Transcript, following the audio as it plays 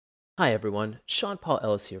Hi everyone, Sean Paul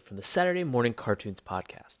Ellis here from the Saturday Morning Cartoons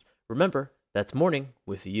podcast. Remember, that's morning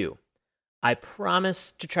with you. I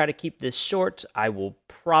promise to try to keep this short. I will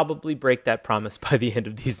probably break that promise by the end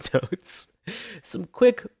of these notes. Some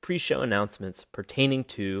quick pre-show announcements pertaining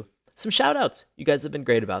to some shout-outs. You guys have been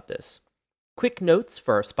great about this. Quick notes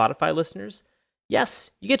for our Spotify listeners. Yes,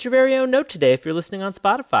 you get your very own note today if you're listening on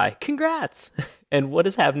Spotify. Congrats! And what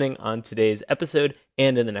is happening on today's episode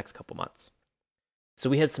and in the next couple months. So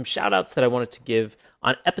we have some shout-outs that I wanted to give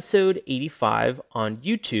on episode 85 on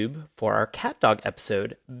YouTube for our Cat Dog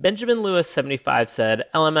episode. Benjamin Lewis 75 said,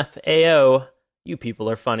 LMFAO, you people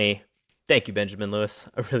are funny. Thank you, Benjamin Lewis.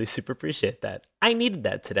 I really super appreciate that. I needed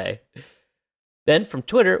that today. Then from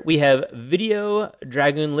Twitter, we have Video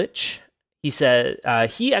Dragoon Lich. He said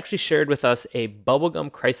he actually shared with us a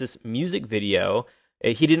Bubblegum Crisis music video.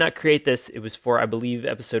 He did not create this. It was for, I believe,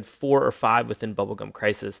 episode 4 or 5 within Bubblegum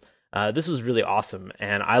Crisis. This was really awesome,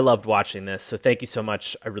 and I loved watching this, so thank you so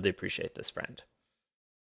much. I really appreciate this, friend.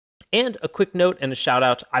 And a quick note and a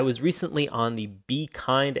shout-out. I was recently on the Be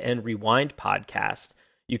Kind and Rewind podcast.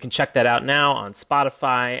 You can check that out now on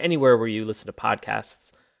Spotify, anywhere where you listen to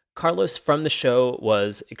podcasts. Carlos from the show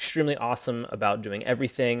was extremely awesome about doing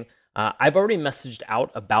everything. I've already messaged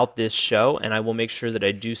out about this show, and I will make sure that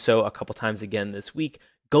I do so a couple times again this week.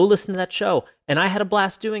 Go listen to that show, and I had a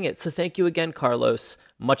blast doing it, so thank you again, Carlos.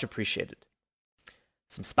 Much appreciated.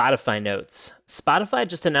 Some Spotify notes. Spotify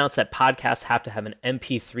just announced that podcasts have to have an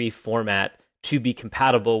MP3 format to be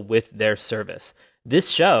compatible with their service. This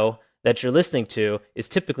show that you're listening to is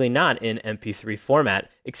typically not in MP3 format,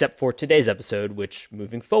 except for today's episode, which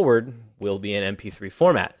moving forward will be in MP3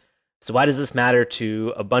 format. So why does this matter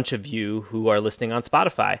to a bunch of you who are listening on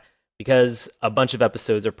Spotify? Because a bunch of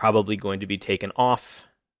episodes are probably going to be taken off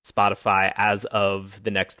Spotify as of the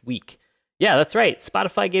next week. Yeah, that's right.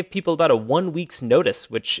 Spotify gave people about a 1 week's notice,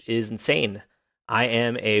 which is insane. I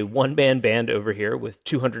am a one-man band over here with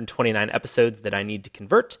 229 episodes that I need to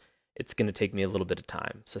convert. It's going to take me a little bit of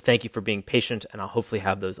time. So thank you for being patient, and I'll hopefully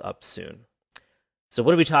have those up soon. So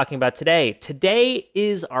what are we talking about today? Today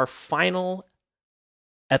is our final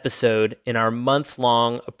episode in our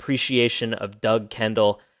month-long appreciation of Doug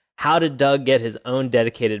Kendall. How did Doug get his own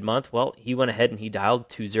dedicated month? Well, he went ahead and he dialed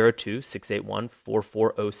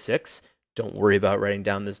 202-681-4406. Don't worry about writing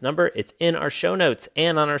down this number. It's in our show notes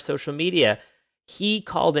and on our social media. He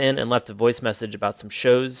called in and left a voice message about some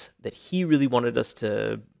shows that he really wanted us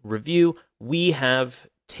to review. We have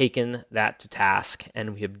taken that to task,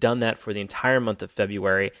 and we have done that for the entire month of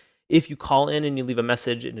February. If you call in and you leave a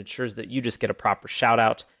message, it ensures that you just get a proper shout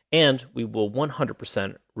out, and we will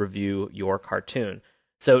 100% review your cartoon.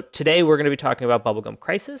 So today we're going to be talking about Bubblegum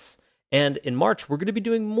Crisis, and in March we're going to be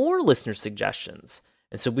doing more listener suggestions.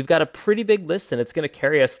 And so we've got a pretty big list, and it's going to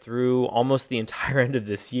carry us through almost the entire end of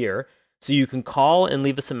this year. So you can call and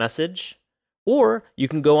leave us a message, or you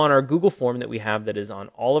can go on our Google form that we have that is on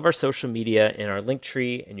all of our social media in our link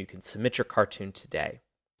tree, and you can submit your cartoon today.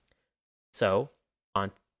 So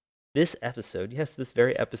on this episode, yes, this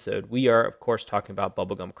very episode, we are, of course, talking about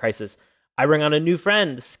Bubblegum Crisis. I bring on a new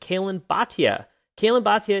friend. This is Kalen Bhatia. Kalen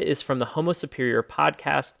Bhatia is from the Homo Superior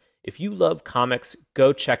podcast. If you love comics,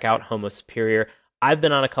 go check out Homo Superior. I've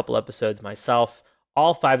been on a couple episodes myself.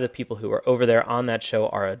 All 5 of the people who are over there on that show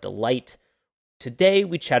are a delight. Today,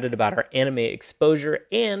 we chatted about our anime exposure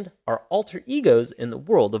and our alter egos in the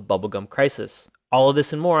world of Bubblegum Crisis. All of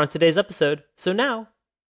this and more on today's episode. So now,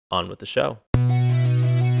 on with the show.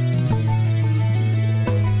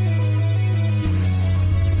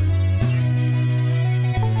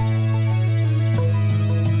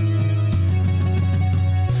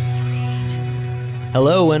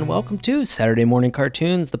 Hello and welcome to Saturday Morning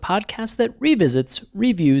Cartoons, the podcast that revisits,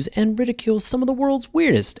 reviews, and ridicules some of the world's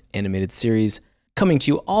weirdest animated series. Coming to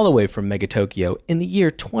you all the way from Mega Tokyo in the year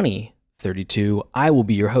 2032, I will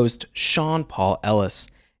be your host, Sean Paul Ellis.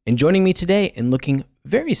 And joining me today and looking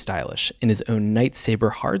very stylish in his own Night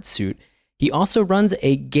Saber hard suit, he also runs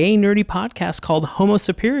a gay nerdy podcast called Homo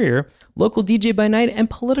Superior, local DJ by night, and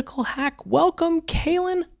political hack. Welcome,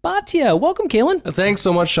 Kalen Bhatia. Welcome, Kalen. Thanks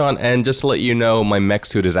so much, Sean. And just to let you know, my mech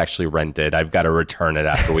suit is actually rented. I've got to return it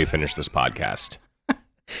after we finish this podcast.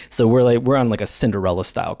 So we're on like a Cinderella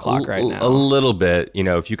style clock right now. A little bit. You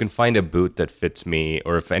know, if you can find a boot that fits me,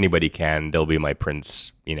 or if anybody can, they'll be my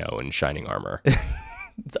prince, in shining armor.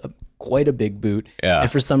 It's quite a big boot. Yeah.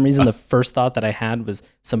 And for some reason, the first thought that I had was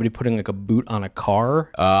somebody putting like a boot on a car,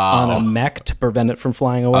 on a mech to prevent it from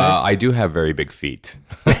flying away. I do have very big feet.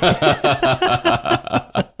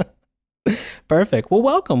 Perfect. Well,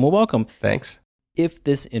 welcome. Thanks. If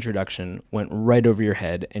this introduction went right over your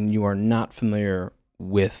head and you are not familiar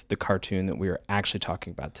with the cartoon that we are actually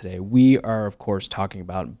talking about today. We are, of course, talking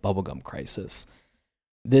about Bubblegum Crisis.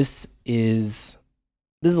 This is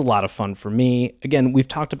a lot of fun for me. Again, we've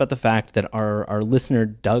talked about the fact that our listener,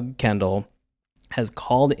 Doug Kendall, has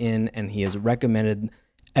called in and he has recommended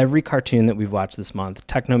every cartoon that we've watched this month,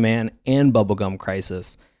 Technoman and Bubblegum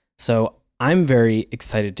Crisis. So I'm very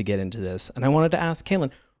excited to get into this. And I wanted to ask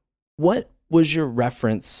Caitlin, what was your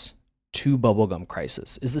reference to Bubblegum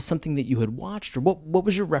Crisis? Is this something that you had watched, or what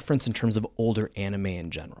was your reference in terms of older anime in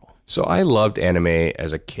general? So I loved anime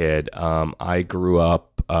as a kid. I grew up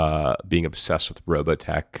being obsessed with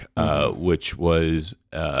Robotech, which was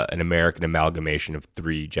an American amalgamation of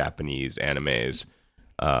 3 Japanese animes.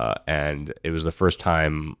 And it was the first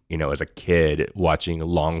time, as a kid, watching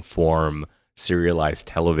long form serialized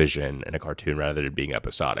television in a cartoon rather than being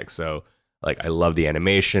episodic. So I love the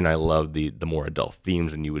animation. I love the more adult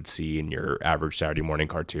themes than you would see in your average Saturday morning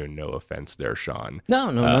cartoon. No offense there, Sean.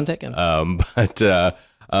 No, none taken.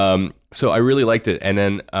 So I really liked it. And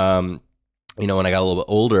then, when I got a little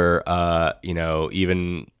bit older,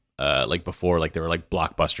 even before, there were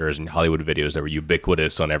blockbusters and Hollywood videos that were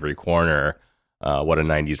ubiquitous on every corner. What a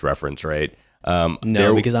 90s reference, right?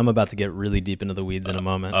 Because I'm about to get really deep into the weeds in a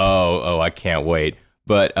moment. I can't wait.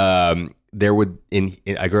 But I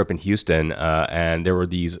grew up in Houston, and there were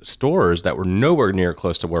these stores that were nowhere near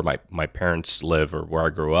close to where my parents live or where I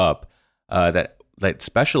grew up, that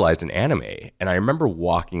specialized in anime. And I remember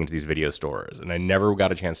walking into these video stores, and I never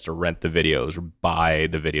got a chance to rent the videos or buy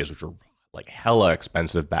the videos, which were hella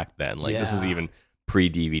expensive back then. This is even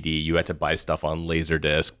pre-DVD. You had to buy stuff on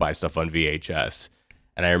Laserdisc, buy stuff on VHS.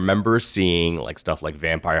 And I remember seeing stuff like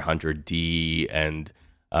Vampire Hunter D and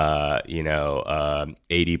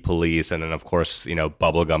 80 Police, and then of course,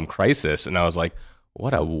 Bubblegum Crisis. And I was like,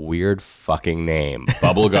 what a weird fucking name.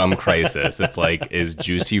 Bubblegum Crisis. It's is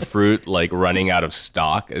Juicy Fruit running out of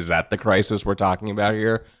stock? Is that the crisis we're talking about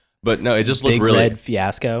here? But no, it just looked Big really Red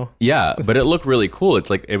Fiasco. Yeah, but it looked really cool.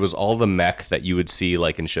 It's it was all the mech that you would see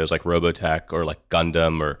in shows like Robotech or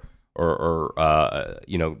Gundam or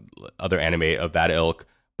other anime of that ilk,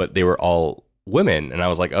 but they were all women, and I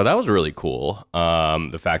was like, oh, that was really cool.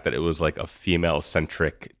 The fact that it was a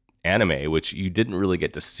female-centric anime, which you didn't really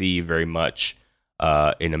get to see very much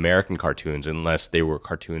in American cartoons unless they were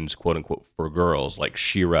cartoons, quote unquote, for girls, like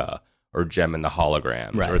She-Ra or Gem and the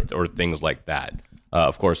Holograms, right, or things like that.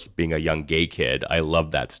 Of course, being a young gay kid, I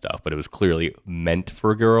loved that stuff, but it was clearly meant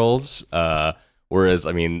for girls. Whereas,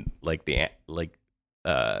 I mean, with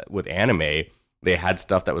anime, they had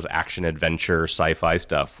stuff that was action, adventure, sci-fi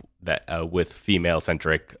stuff that with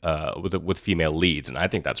female-centric, with female leads, and I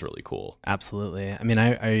think that's really cool. Absolutely. I mean,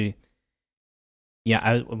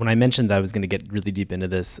 when I mentioned that I was going to get really deep into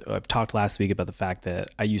this, I've talked last week about the fact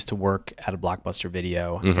that I used to work at a Blockbuster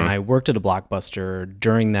Video, and I worked at a Blockbuster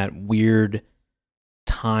during that weird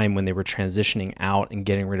time when they were transitioning out and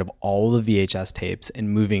getting rid of all the VHS tapes and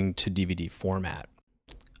moving to DVD format.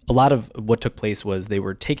 A lot of what took place was they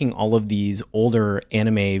were taking all of these older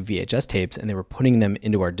anime VHS tapes and they were putting them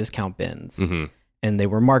into our discount bins, and they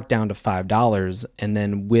were marked down to $5. And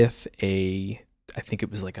then with I think it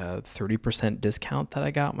was a 30% discount that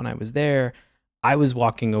I got when I was there, I was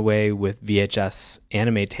walking away with VHS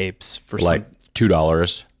anime tapes for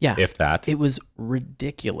 $2, if that. It was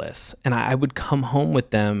ridiculous. And I would come home with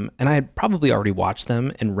them, and I had probably already watched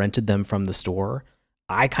them and rented them from the store.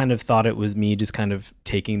 I kind of thought it was me just kind of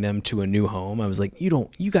taking them to a new home. I was like,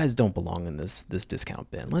 you guys don't belong in this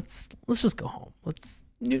discount bin. Let's just go home.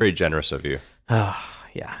 Very generous of you.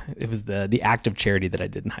 Yeah, it was the act of charity that I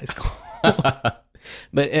did in high school.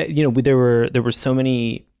 But there were so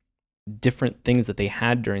many different things that they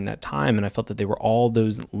had during that time, and I felt that they were all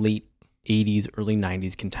those late 80s, early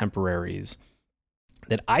 90s contemporaries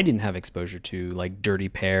that I didn't have exposure to, like Dirty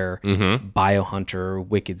Pair, Biohunter,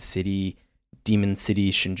 Wicked City, Demon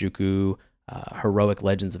City, Shinjuku, Heroic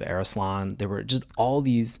Legends of Arislan. There were just all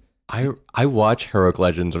these. I watch Heroic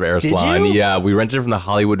Legends of Arislan. Did you? Yeah, we rented it from the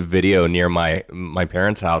Hollywood Video near my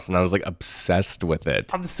parents' house, and I was obsessed with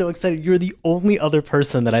it. I'm so excited. You're the only other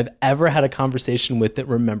person that I've ever had a conversation with that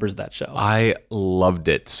remembers that show. I loved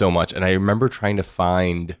it so much, and I remember trying to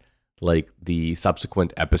find the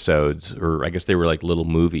subsequent episodes, or I guess they were little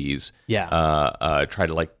movies. Yeah. Try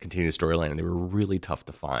to continue the storyline, and they were really tough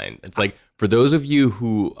to find. It's for those of you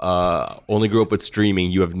who only grew up with streaming,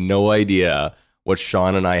 you have no idea what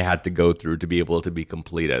Sean and I had to go through to be able to be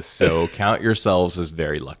completists. So count yourselves as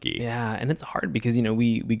very lucky. Yeah, and it's hard because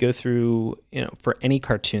we go through, for any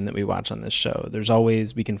cartoon that we watch on this show, there's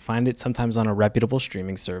always, we can find it sometimes on a reputable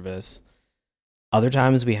streaming service. Other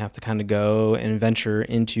times we have to kind of go and venture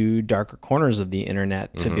into darker corners of the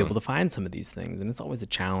internet to be able to find some of these things. And it's always a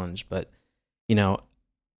challenge. But,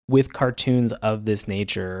 with cartoons of this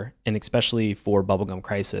nature, and especially for Bubblegum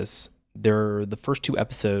Crisis, the first 2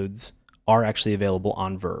 episodes are actually available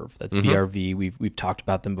on Verve. That's VRV. We've talked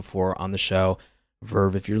about them before on the show.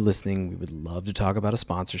 Verve, if you're listening, we would love to talk about a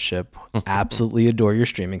sponsorship. Absolutely adore your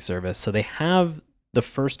streaming service. So they have the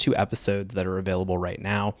first 2 episodes that are available right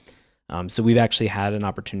now. So we've actually had an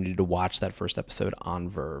opportunity to watch that first episode on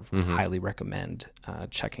Verve. Highly recommend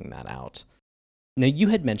checking that out. Now, you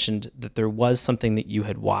had mentioned that there was something that you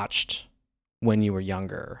had watched when you were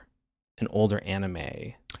younger, an older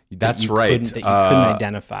anime. That's right. That you couldn't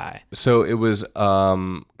identify. So it was,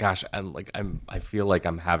 I feel like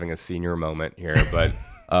I'm having a senior moment here, but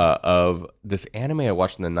of this anime I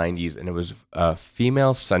watched in the 90s, and it was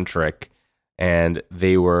female centric. And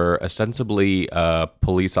they were ostensibly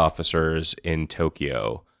police officers in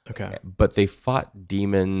Tokyo. Okay. But they fought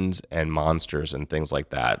demons and monsters and things like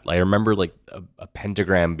that. I remember a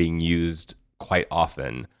pentagram being used quite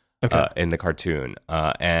often in the cartoon.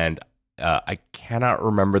 And I cannot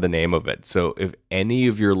remember the name of it. So if any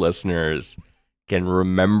of your listeners can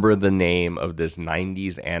remember the name of this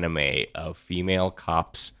 90s anime of female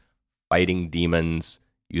cops fighting demons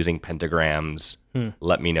using pentagrams,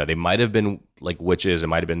 let me know. They might have been like witches. It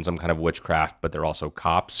might have been some kind of witchcraft, but they're also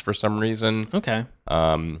cops for some reason. Okay.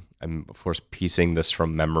 I'm of course piecing this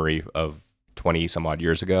from memory of 20 some odd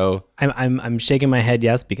years ago. I'm shaking my head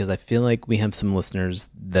yes, because I feel like we have some listeners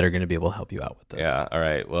that are going to be able to help you out with this. Yeah. All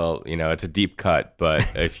right. Well, it's a deep cut,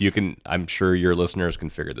 but if you can, I'm sure your listeners can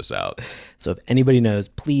figure this out. So if anybody knows,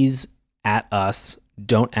 please at us.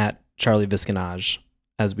 Don't at Charlie Visconage,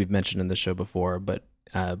 as we've mentioned in the show before, but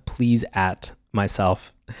please at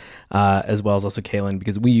myself, as well as also Kaylin,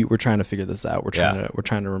 because we're trying to figure this out. We're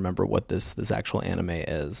trying to remember what this actual anime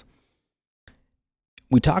is.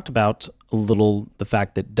 We talked about a little the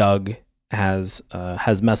fact that Doug has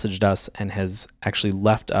messaged us and has actually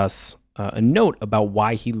left us a note about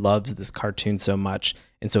why he loves this cartoon so much.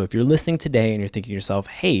 And so if you're listening today and you're thinking to yourself,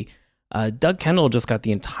 hey, Doug Kendall just got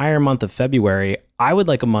the entire month of February. I would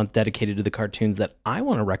like a month dedicated to the cartoons that I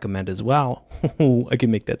want to recommend as well. I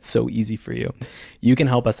can make that so easy for you. You can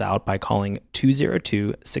help us out by calling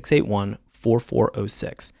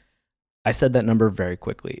 202-681-4406. I said that number very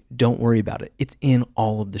quickly. Don't worry about it. It's in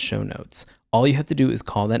all of the show notes. All you have to do is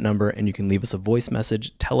call that number and you can leave us a voice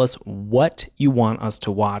message. Tell us what you want us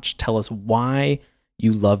to watch. Tell us why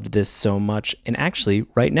you loved this so much. And actually,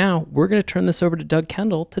 right now, we're going to turn this over to Doug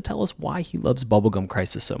Kendall to tell us why he loves Bubblegum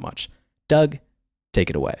Crisis so much. Doug,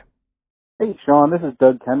 take it away. Hey, Sean, this is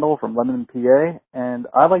Doug Kendall from Lebanon, PA, and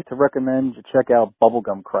I'd like to recommend you check out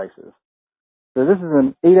Bubblegum Crisis. So this is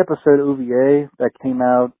an 8-episode OVA that came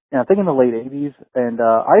out, I think, in the late 80s, and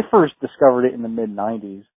I first discovered it in the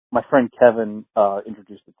mid-90s. My friend Kevin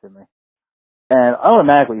introduced it to me, and I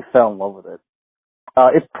automatically fell in love with it.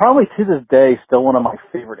 It's probably, to this day, still one of my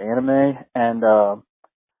favorite anime, and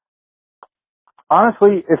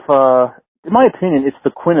honestly, in my opinion, it's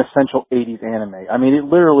the quintessential 80s anime. I mean, it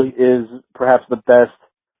literally is perhaps the best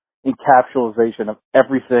encapsulation of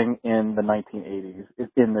everything in the 1980s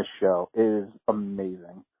in this show. It is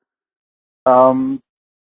amazing.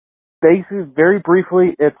 Basically, very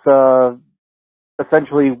briefly, it's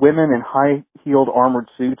essentially women in high-heeled armored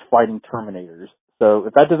suits fighting Terminators. So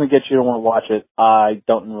if that doesn't get you to want to watch it, I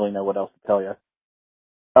don't really know what else to tell you.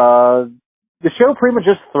 The show pretty much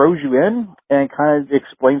just throws you in and kind of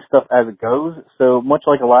explains stuff as it goes. So much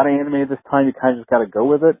like a lot of anime this time, you kind of just got to go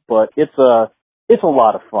with it. But it's a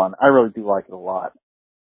lot of fun. I really do like it a lot.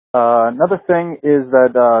 Another thing is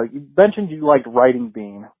that you mentioned you liked Writing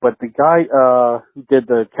Bean, but the guy who did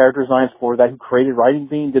the character designs for that, who created Writing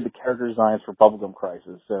Bean, did the character designs for Bubblegum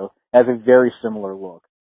Crisis. So it has a very similar look.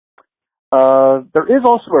 There is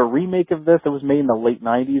also a remake of this that was made in the late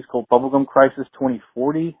 90s called Bubblegum Crisis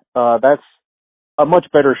 2040. That's a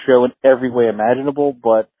much better show in every way imaginable,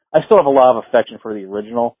 but I still have a lot of affection for the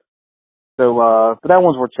original. So, but that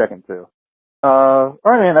one's worth checking too. Alright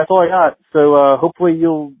man, that's all I got. So, hopefully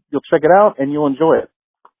you'll check it out and you'll enjoy it.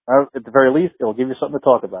 At the very least, it'll give you something to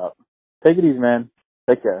talk about. Take it easy, man.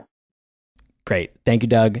 Take care. Great. Thank you,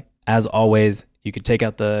 Doug. As always, you can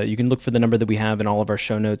look for the number that we have in all of our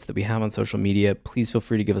show notes that we have on social media. Please feel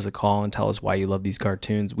free to give us a call and tell us why you love these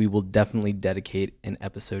cartoons. We will definitely dedicate an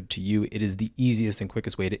episode to you. It is the easiest and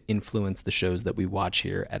quickest way to influence the shows that we watch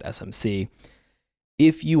here at SMC.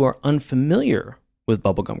 If you are unfamiliar with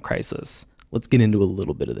Bubblegum Crisis, let's get into a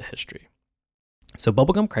little bit of the history. So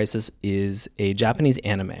Bubblegum Crisis is a Japanese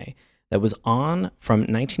anime that was on from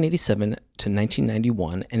 1987 to to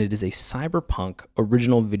 1991, and it is a cyberpunk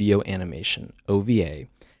original video animation, OVA,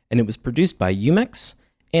 and it was produced by Umex,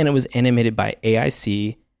 and it was animated by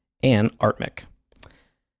AIC and Artmic.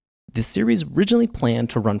 The series originally planned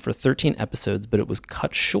to run for 13 episodes, but it was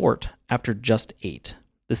cut short after just 8.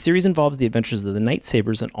 The series involves the adventures of the Night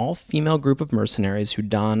Sabers, an all-female group of mercenaries who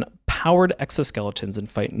don powered exoskeletons and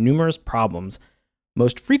fight numerous problems,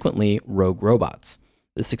 most frequently rogue robots.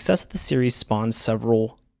 The success of the series spawned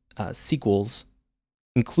several sequels,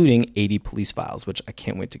 including 80 Police Files, which I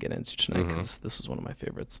can't wait to get into tonight because this was one of my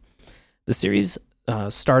favorites. The series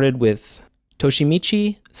started with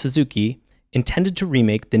Toshimichi Suzuki, intended to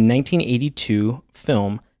remake the 1982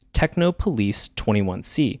 film Techno Police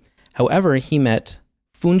 21C. However, he met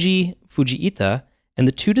Funji Fujiita, and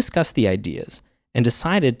the two discussed the ideas and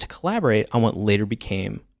decided to collaborate on what later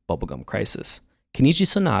became Bubblegum Crisis. Kenichi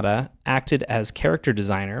Sonata acted as character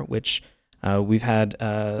designer, which we've had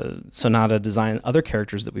Sonata design other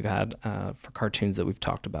characters that we've had for cartoons that we've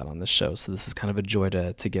talked about on this show. So this is kind of a joy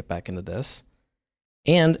to get back into this.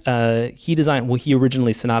 And Sonata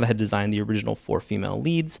had designed the original 4 female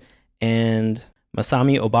leads, and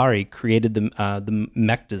Masami Obari created the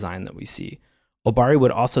mech design that we see. Obari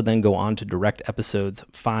would also then go on to direct episodes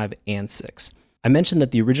 5 and 6. I mentioned that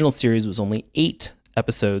the original series was only 8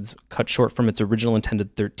 episodes, cut short from its original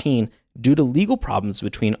intended 13, due to legal problems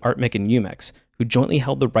between Artmic and Umex, who jointly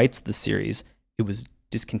held the rights to the series. It was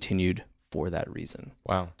discontinued for that reason.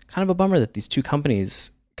 Wow. Kind of a bummer that these two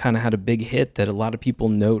companies kind of had a big hit that a lot of people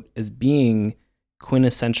note as being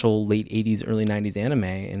quintessential late 80s, early 90s anime,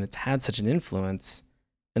 and it's had such an influence,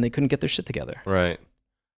 and they couldn't get their shit together. Right.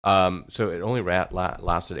 So it only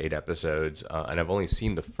lasted 8 episodes, and I've only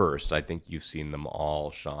seen the first. I think you've seen them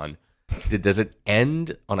all, Sean. Does it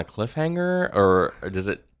end on a cliffhanger, or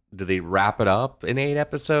do they wrap it up in 8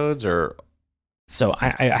 episodes, or? So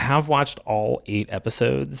I have watched all 8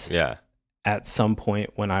 episodes. Yeah. At some point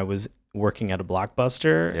when I was working at a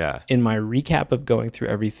Blockbuster. Yeah. In my recap of going through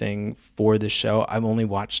everything for the show, I've only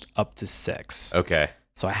watched up to 6. Okay.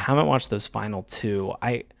 So I haven't watched those final 2.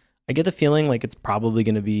 I get the feeling like it's probably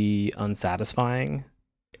going to be unsatisfying.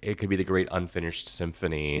 It could be the great unfinished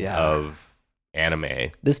symphony of anime.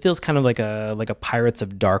 This feels kind of like a Pirates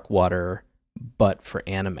of Dark Water, but for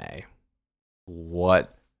anime.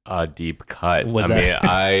 What a deep cut.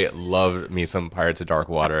 I loved me some Pirates of Dark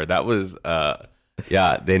Water. That was,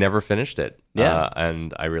 they never finished it. Yeah.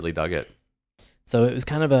 And I really dug it. So it was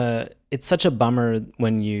kind of it's such a bummer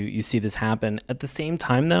when you see this happen. At the same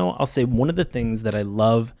time, though, I'll say one of the things that I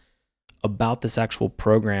love about this actual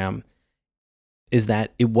program is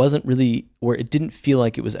that it wasn't really, or it didn't feel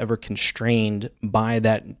like it was ever constrained by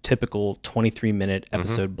that typical 23-minute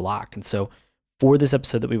episode block. And so for this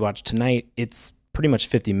episode that we watched tonight, it's pretty much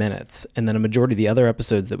 50 minutes. And then a majority of the other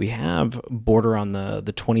episodes that we have border on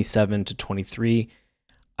the 27 to 23.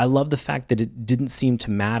 I love the fact that it didn't seem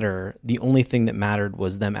to matter. The only thing that mattered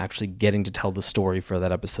was them actually getting to tell the story for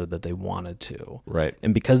that episode that they wanted to. Right.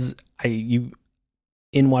 And because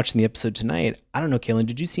in watching the episode tonight, I don't know, Kaylin,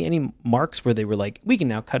 did you see any marks where they were like, we can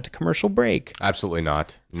now cut to commercial break? Absolutely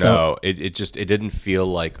not. So, no, it didn't feel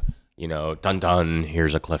like, dun dun,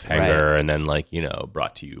 here's a cliffhanger, and then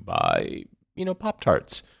brought to you by,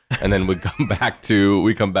 Pop-Tarts. And then we come back to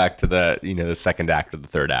the, the second act or the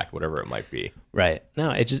third act, whatever it might be. Right.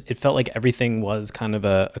 No, it felt like everything was kind of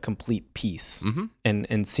a complete piece and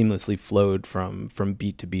seamlessly flowed from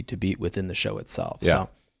beat to beat to beat within the show itself. Yeah. So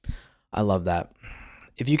I love that.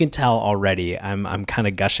 If you can tell already, I'm kind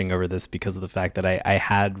of gushing over this because of the fact that I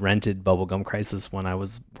had rented Bubblegum Crisis when I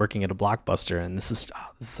was working at a Blockbuster, and this is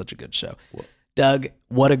such a good show. Doug,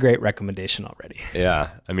 what a great recommendation already.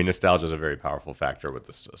 Yeah, I mean, nostalgia is a very powerful factor with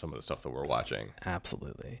some of the stuff that we're watching.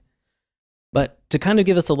 Absolutely. But to kind of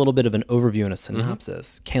give us a little bit of an overview and a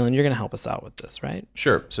synopsis, Kaylin, you're going to help us out with this, right?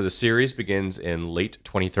 Sure. So the series begins in late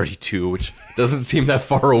 2032, which doesn't seem that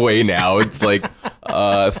far away now. It's like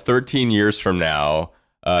 13 years from now.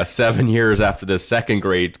 7 years after the second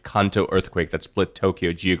great Kanto earthquake that split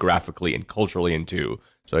Tokyo geographically and culturally in two.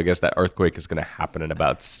 So I guess that earthquake is going to happen in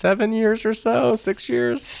about 7 years or so, 6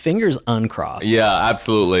 years. Fingers uncrossed. Yeah,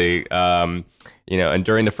 absolutely. And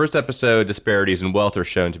during the first episode, disparities in wealth are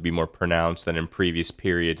shown to be more pronounced than in previous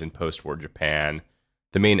periods in post-war Japan.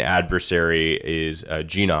 The main adversary is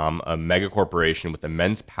Genome, a mega corporation with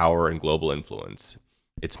immense power and global influence.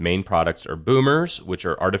 Its main products are boomers, which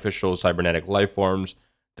are artificial cybernetic life forms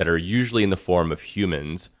that are usually in the form of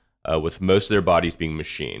humans, with most of their bodies being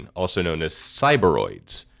machine, also known as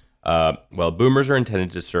cyberoids. While boomers are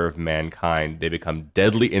intended to serve mankind, they become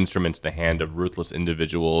deadly instruments in the hand of ruthless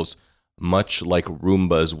individuals, much like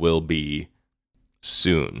Roombas will be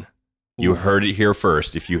soon. You heard it here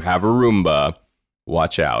first. If you have a Roomba,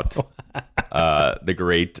 watch out. The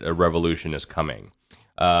great revolution is coming.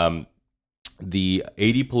 The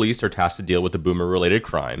 80 police are tasked to deal with the boomer-related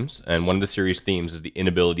crimes, and one of the series' themes is the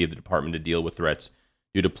inability of the department to deal with threats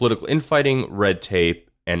due to political infighting, red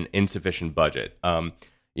tape, and insufficient budget.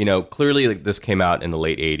 Clearly, like, this came out in the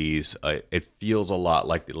late 80s. It feels a lot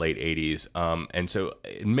like the late 80s, and so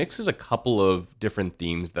it mixes a couple of different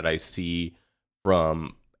themes that I see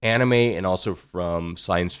from anime and also from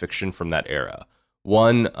science fiction from that era.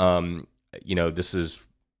 One, this is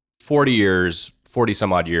 40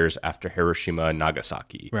 some odd years after Hiroshima and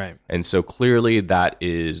Nagasaki. Right. And so clearly that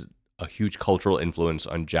is a huge cultural influence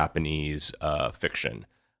on Japanese fiction,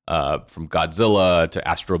 from Godzilla to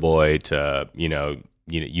Astro Boy to, you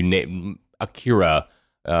name Akira,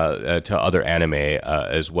 to other anime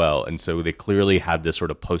as well. And so they clearly had this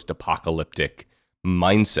sort of post-apocalyptic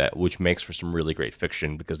mindset, which makes for some really great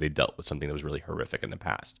fiction because they dealt with something that was really horrific in the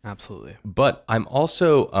past. Absolutely. But I'm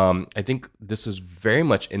also, I think this is very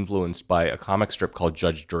much influenced by a comic strip called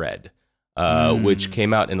Judge Dredd, which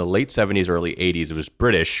came out in the late 70s, early 80s. It was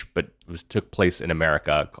British, but took place in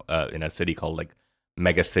America, in a city called like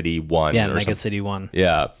Mega City 1. Yeah, Mega City 1.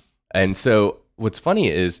 Yeah. And so what's funny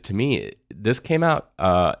is, to me, this came out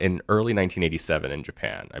in early 1987 in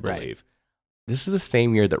Japan, I believe. Right. This is the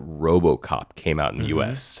same year that RoboCop came out in the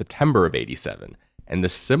US, September of 87. And the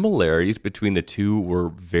similarities between the two were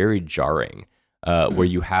very jarring, where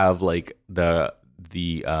you have like the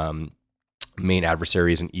main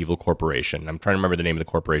adversary is an evil corporation. I'm trying to remember the name of the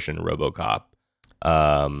corporation in RoboCop.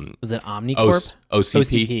 Was it Omnicorp?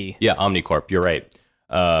 OCP? Yeah, Omnicorp. You're right.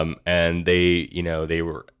 And they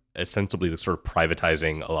were ostensibly sort of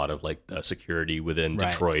privatizing a lot of like the security within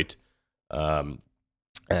Detroit.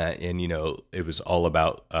 It was all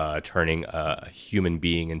about turning a human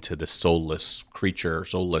being into the soulless creature,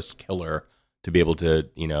 soulless killer, to be able to,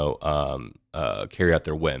 carry out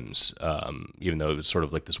their whims. Even though it was sort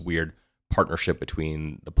of like this weird partnership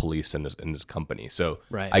between the police and this company. So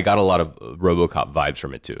I got a lot of RoboCop vibes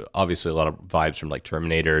from it too. Obviously, a lot of vibes from like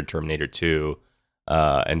Terminator 2,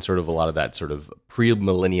 and sort of a lot of that sort of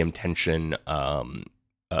pre-millennium tension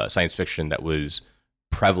science fiction that was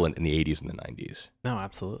prevalent in the 80s and the 90s. No,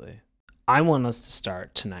 absolutely. I want us to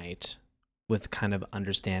start tonight with kind of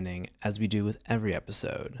understanding, as we do with every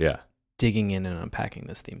episode, digging in and unpacking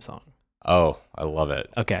this theme song. Oh, I love it.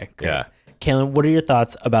 Okay, great. Yeah. Kaylin, what are your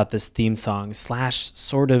thoughts about this theme song /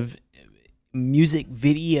 sort of music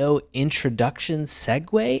video introduction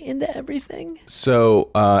segue into everything?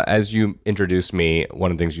 So as you introduced me,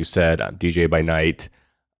 one of the things you said, I'm DJ by night.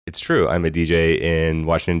 It's true. I'm a DJ in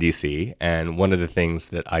Washington, D.C. And one of the things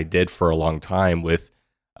that I did for a long time with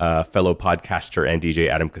fellow podcaster and DJ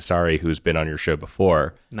Adam Kasari, who's been on your show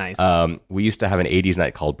before. Nice. We used to have an 80s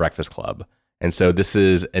night called Breakfast Club. And so this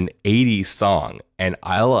is an 80s song. And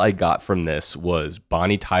all I got from this was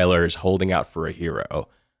Bonnie Tyler's Holding Out for a Hero.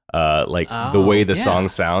 The way the song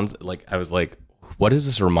sounds, like I was like, what does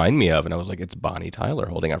this remind me of? And I was like, it's Bonnie Tyler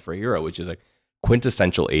Holding Out for a Hero, which is a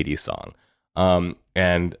quintessential 80s song.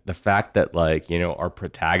 And the fact that our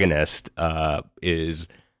protagonist is,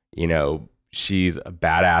 she's a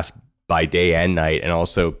badass by day and night, and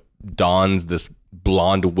also dons this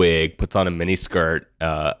blonde wig, puts on a mini skirt,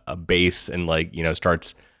 a bass, and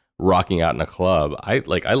starts rocking out in a club. I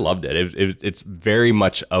loved it. It's very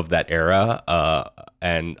much of that era,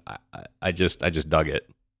 and I just dug it.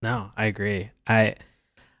 No, I agree.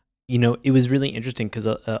 It was really interesting because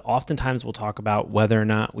oftentimes we'll talk about whether or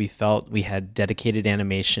not we felt we had dedicated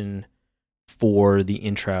animation for the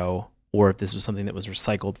intro, or if this was something that was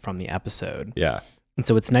recycled from the episode. Yeah. And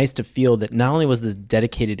so it's nice to feel that not only was this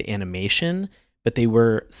dedicated animation, but they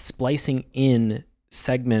were splicing in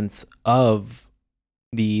segments of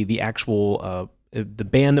the actual the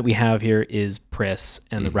band that we have here is Priss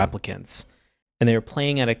and the Replicants, and they were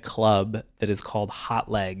playing at a club that is called Hot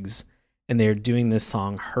Legs. And they're doing this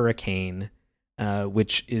song Hurricane,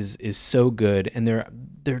 which is so good. And there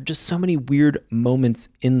are just so many weird moments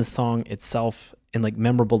in the song itself, and like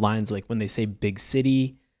memorable lines, like when they say big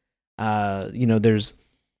city. There's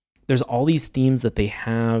all these themes that they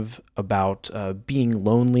have about being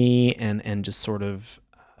lonely and just sort of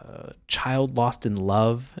child lost in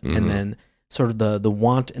love, and then sort of the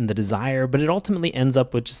want and the desire. But it ultimately ends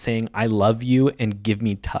up with just saying, I love you and give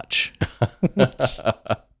me touch.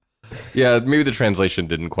 Yeah, maybe the translation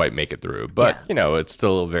didn't quite make it through, but it's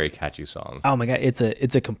still a very catchy song. Oh my God, it's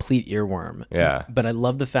a complete earworm. Yeah. But I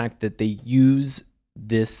love the fact that they use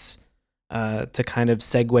this to kind of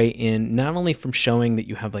segue in, not only from showing that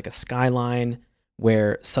you have like a skyline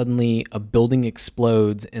where suddenly a building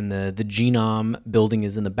explodes and the Genome building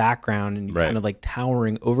is in the background and Right. kind of like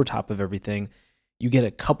towering over top of everything. You get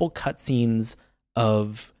a couple cutscenes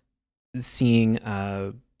of seeing,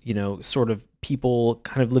 sort of people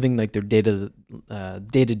kind of living like their day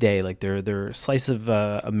to day, like their slice of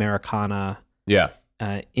Americana Yeah.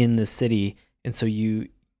 in the city. And so you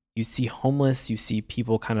see homeless, you see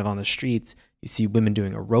people kind of on the streets, you see women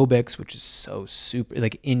doing aerobics, which is so super,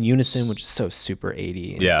 like in unison, which is so super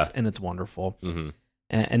 80. And it's wonderful. Mm-hmm.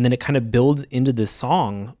 And then it kind of builds into this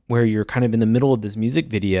song where you're kind of in the middle of this music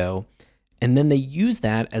video. And then they use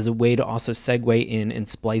that as a way to also segue in and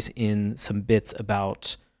splice in some bits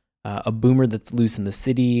about a boomer that's loose in the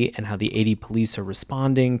city and how the 80 police are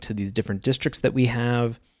responding to these different districts that we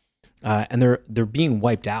have. And they're being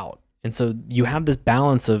wiped out. And so you have this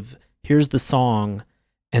balance of here's the song,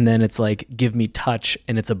 and then it's like, give me touch,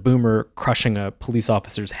 and it's a boomer crushing a police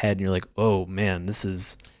officer's head. And you're like, oh man, this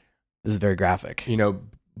is very graphic.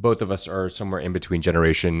 Both of us are somewhere in between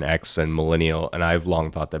Generation X and Millennial, and I've long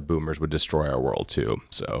thought that boomers would destroy our world too.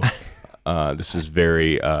 So this is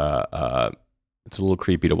very, it's a little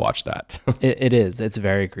creepy to watch that. It is. It's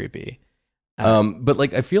very creepy. But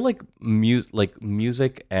like, I feel like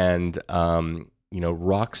music and,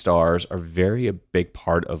 rock stars are a big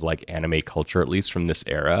part of like anime culture, at least from this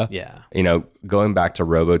era. Yeah. Going back to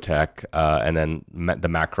Robotech, and then the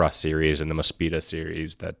Macross series and the Mospeada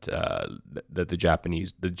series that the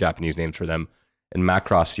Japanese names for them. In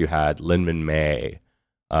Macross, you had Lin May,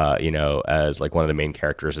 as like one of the main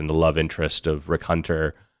characters and the love interest of Rick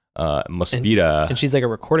Hunter. Mospeada, and she's like a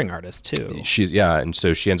recording artist too. And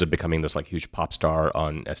so she ends up becoming this like huge pop star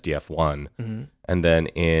on SDF1. Mm-hmm. And then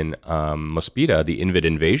in Mospeada, the Invid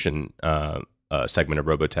Invasion segment of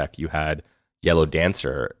Robotech, you had Yellow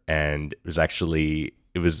Dancer, and she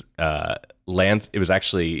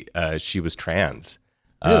was trans.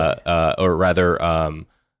 Really? Or rather,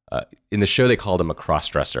 in the show they called him a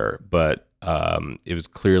cross-dresser, but it was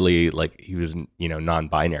clearly like he was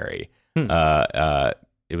non-binary.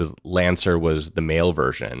 It was Lancer was the male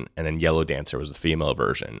version, and then Yellow Dancer was the female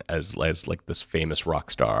version, as like this famous rock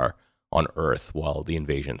star on Earth while the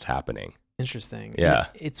invasion's happening. Interesting. Yeah. And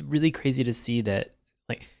it's really crazy to see that,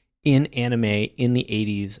 like, in anime in the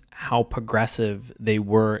 80s, how progressive they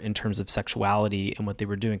were in terms of sexuality and what they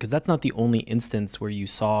were doing. Because that's not the only instance where you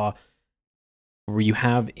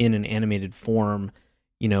have in an animated form,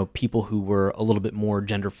 people who were a little bit more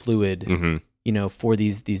gender fluid. Mm-hmm. For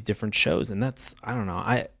these different shows. And that's, I don't know,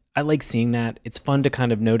 I like seeing that. It's fun to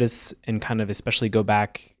kind of notice and kind of especially go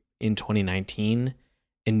back in 2019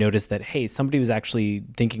 and notice that, hey, somebody was actually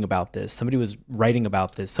thinking about this. Somebody was writing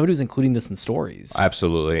about this. Somebody was including this in stories.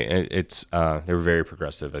 Absolutely. It's they're very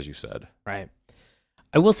progressive, as you said. Right.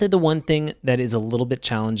 I will say the one thing that is a little bit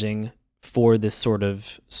challenging for this sort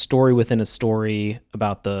of story within a story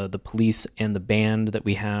about the police and the band that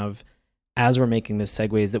we have as we're making this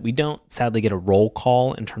segue is that we don't sadly get a roll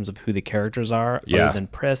call in terms of who the characters are, other than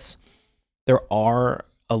Pris. There are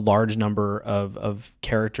a large number of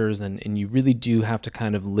characters, and you really do have to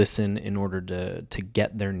kind of listen in order to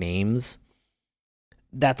get their names.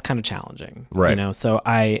 That's kind of challenging, right? So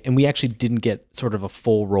we actually didn't get sort of a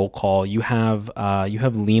full roll call. You have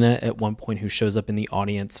Lena at one point who shows up in the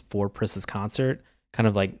audience for Pris's concert, kind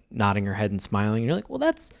of like nodding her head and smiling. And you're like, well,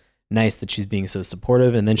 that's nice that she's being so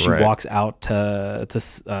supportive. And then she walks out to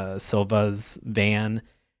Silva's van,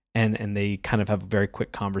 and they kind of have a very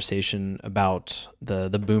quick conversation about the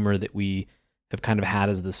boomer that we have kind of had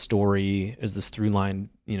as the story, as this through line,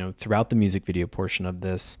 throughout the music video portion of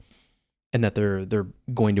this, and that they're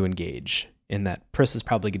going to engage, and that Pris is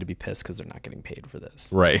probably going to be pissed because they're not getting paid for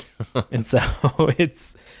this. Right. And so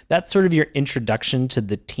that's sort of your introduction to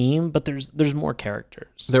the team, but there's more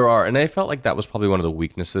characters. There are, and I felt like that was probably one of the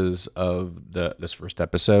weaknesses of this first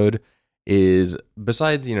episode is,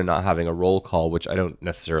 besides, not having a roll call, which I don't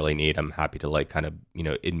necessarily need. I'm happy to like kind of,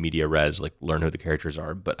 in media res, like learn who the characters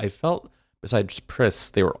are. But I felt besides Pris,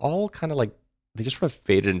 they were all kind of like, they just sort of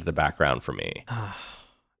faded into the background for me.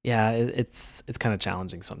 Yeah, it's kind of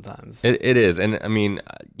challenging sometimes. It is. And I mean,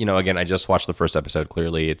 again, I just watched the first episode.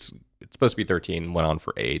 Clearly it's supposed to be 13, went on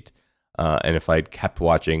for 8. And if I'd kept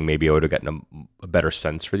watching, maybe I would have gotten a better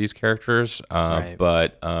sense for these characters. Right.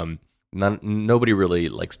 But nobody really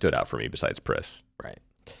like stood out for me besides Pris. Right.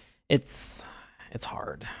 It's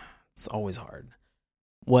hard. It's always hard.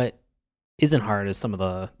 What isn't hard is this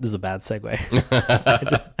is a bad segue,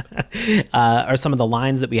 are some of the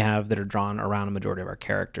lines that we have that are drawn around a majority of our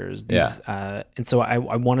characters. And so I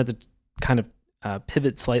wanted to kind of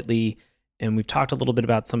pivot slightly, and we've talked a little bit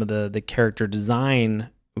about some of the character design.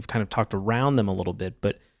 We've kind of talked around them a little bit,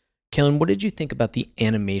 but Kalen, what did you think about the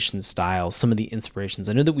animation style, some of the inspirations?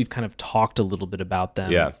 I know that we've kind of talked a little bit about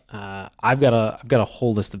them. Yeah. I've got a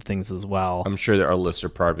whole list of things as well. I'm sure that our lists are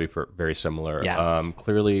probably very similar. Yes.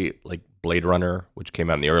 Clearly, like Blade Runner, which came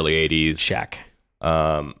out in the early 80s. Check.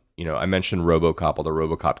 I mentioned RoboCop, although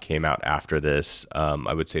RoboCop came out after this.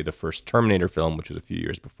 I would say the first Terminator film, which was a few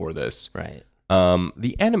years before this. Right.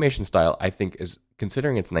 The animation style, I think, is,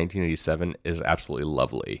 considering it's 1987, is absolutely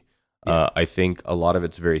lovely. Yeah. I think a lot of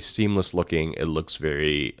it's very seamless looking. It looks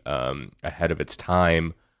very ahead of its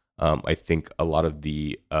time. I think a lot of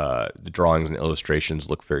the drawings and illustrations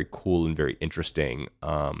look very cool and very interesting.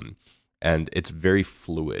 And it's very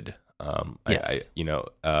fluid. Yes.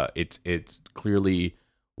 It's clearly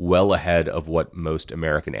well ahead of what most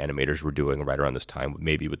American animators were doing right around this time,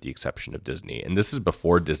 maybe with the exception of Disney. And this is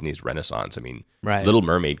before Disney's Renaissance. I mean, Right. Little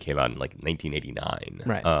Mermaid came out in like 1989.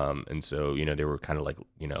 Right. And so, they were kind of like,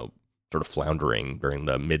 sort of floundering during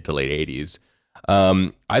the mid to late 80s.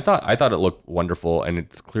 I thought it looked wonderful, and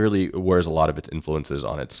it's clearly wears a lot of its influences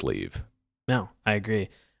on its sleeve. No, I agree.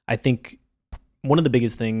 I think one of the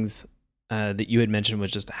biggest things that you had mentioned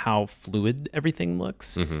was just how fluid everything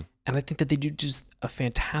looks. Mm-hmm. And I think that they do just a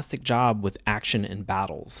fantastic job with action and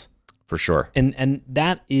battles. For sure. And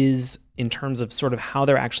that is in terms of sort of how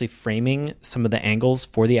they're actually framing some of the angles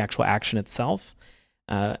for the actual action itself.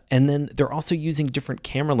 And then they're also using different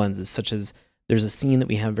camera lenses, such as there's a scene that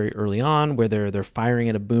we have very early on where they're firing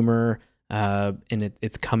at a boomer, and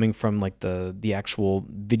it's coming from like the actual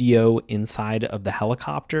video inside of the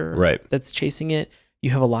helicopter Right. that's chasing it.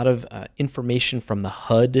 You have a lot of information from the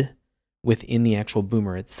HUD within the actual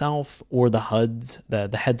boomer itself, or the HUDs,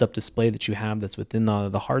 the heads-up display that you have that's within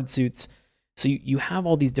the hard suits. So you have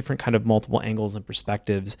all these different kind of multiple angles and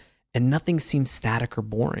perspectives, and nothing seems static or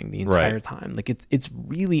boring the entire time. Like it's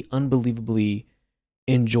really unbelievably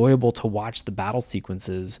enjoyable to watch the battle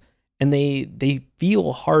sequences, and they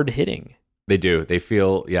feel hard hitting. They do. They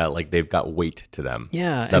feel, like they've got weight to them.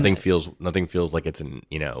 Yeah. Nothing feels like it's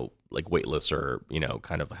like weightless or,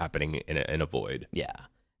 kind of happening in a void. Yeah.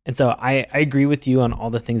 And so I agree with you on all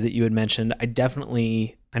the things that you had mentioned. I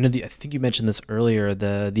think you mentioned this earlier,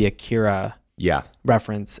 the Akira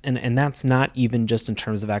reference. And that's not even just in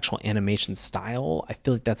terms of actual animation style. I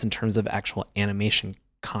feel like that's in terms of actual animation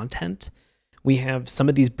content. We have some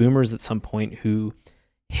of these boomers at some point who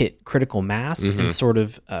hit critical mass and sort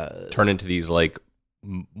of turn into these like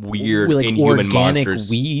weird like inhuman organic monsters.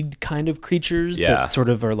 Weed kind of creatures that sort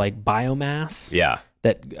of are like biomass. Yeah.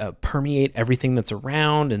 That permeate everything that's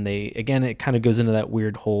around, and it kind of goes into that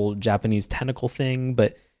weird whole Japanese tentacle thing,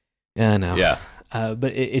 but no. Yeah.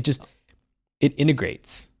 But it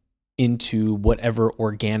integrates into whatever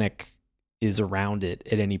organic is around it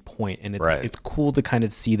at any point, and it's cool to kind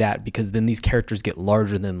of see that, because then these characters get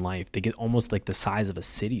larger than life. They get almost like the size of a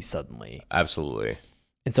city suddenly. Absolutely.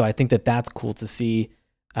 And so I think that that's cool to see.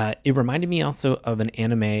 It reminded me also of an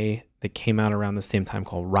anime that came out around the same time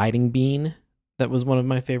called Riding Bean. That was one of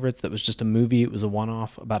my favorites. That was just a movie. It was a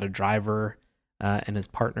one-off about a driver and his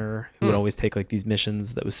partner who would always take like these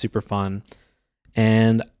missions. That was super fun.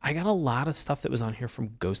 And I got a lot of stuff that was on here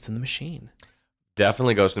from Ghost in the Machine.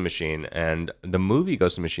 Definitely Ghost in the Machine. And the movie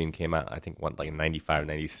Ghost in the Machine came out, I think, like 95,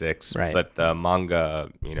 96. Right. But the manga,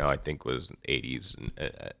 I think was 80s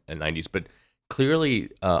and 90s. But clearly,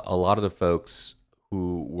 a lot of the folks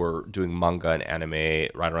who were doing manga and anime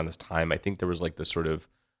right around this time, I think there was like this sort of,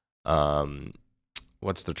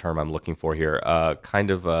 what's the term I'm looking for here?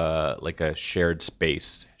 Kind of like a shared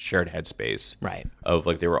headspace. Right. Of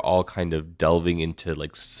like they were all kind of delving into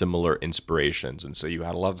like similar inspirations. And so you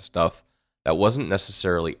had a lot of stuff that wasn't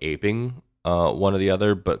necessarily aping one or the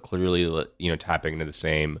other, but clearly, tapping into the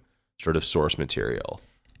same sort of source material.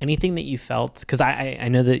 Anything that you felt, because I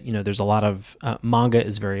know that, there's a lot of manga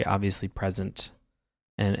is very obviously present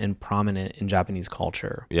and prominent in Japanese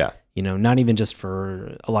culture. Yeah. Not even just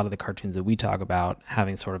for a lot of the cartoons that we talk about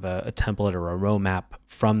having sort of a template or a roadmap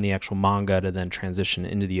from the actual manga to then transition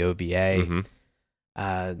into the OVA. Mm-hmm.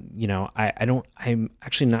 I'm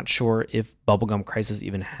actually not sure if Bubblegum Crisis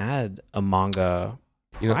even had a manga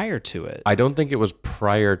prior to it. I don't think it was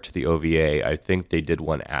prior to the OVA. I think they did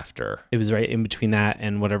one after. It was right in between that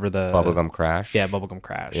and whatever the Bubblegum Crash. Yeah, Bubblegum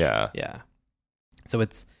Crash. Yeah. So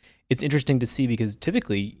it's interesting to see, because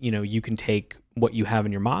typically, you can take what you have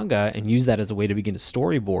in your manga and use that as a way to begin to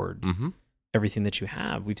storyboard everything that you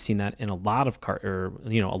have. We've seen that in a lot of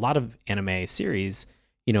a lot of anime series,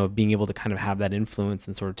 of being able to kind of have that influence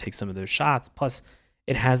and sort of take some of those shots. Plus,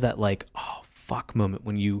 it has that like, oh fuck moment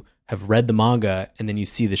when you have read the manga and then you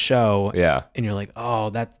see the show Yeah. and you're like, oh,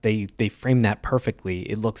 that they frame that perfectly.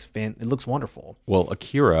 It looks wonderful. Well,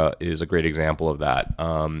 Akira is a great example of that,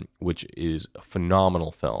 which is a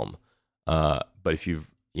phenomenal film. But if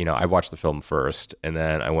I watched the film first and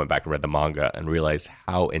then I went back and read the manga and realized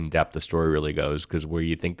how in depth the story really goes. Because where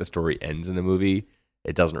you think the story ends in the movie,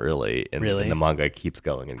 it doesn't really. And the manga keeps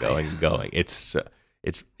going and going and going. It's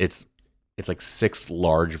like 6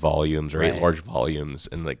 large volumes or 8 large volumes,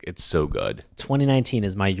 and like it's so good. 2019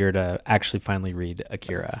 is my year to actually finally read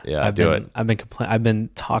Akira. Yeah, I've been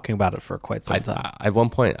talking about it for quite some time. At one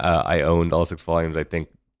point, I owned all 6 volumes. I think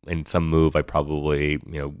in some move, I probably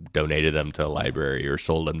donated them to a library or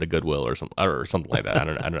sold them to Goodwill or something like that.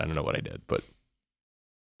 I don't know what I did, but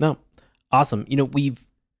no, awesome.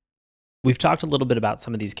 We've talked a little bit about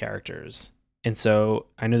some of these characters, and so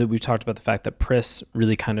I know that we've talked about the fact that Pris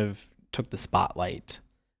really kind of took the spotlight.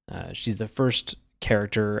 She's the first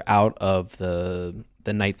character out of the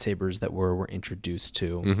Nightsabers that we're introduced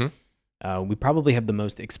to. We probably have the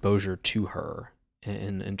most exposure to her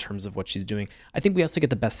in terms of what she's doing. I think we also get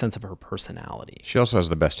the best sense of her personality. She also has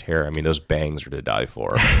the best hair. I mean, those bangs are to die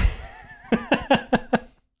for.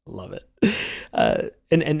 Love it.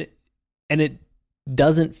 And it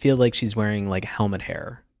doesn't feel like she's wearing like helmet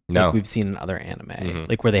hair. No. Like we've seen in other anime,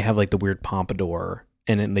 like where they have like the weird pompadour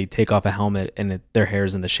and then they take off a helmet and their hair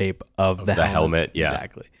is in the shape of the helmet. Yeah,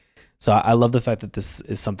 exactly. So I love the fact that this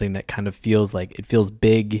is something that kind of feels like it feels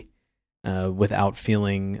big without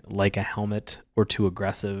feeling like a helmet or too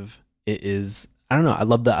aggressive. It is, I don't know. I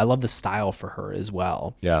love the style for her as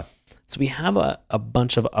well. Yeah. So we have a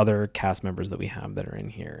bunch of other cast members that we have that are in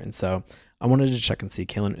here. And so I wanted to check and see,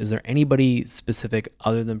 Kaylin, is there anybody specific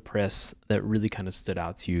other than Pris that really kind of stood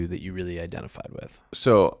out to you that you really identified with?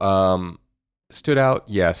 So, stood out,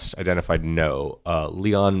 yes. Identified, no.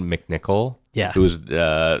 Leon McNichol, who was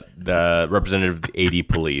the representative of the AD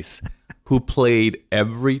police, who played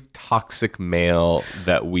every toxic male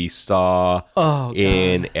that we saw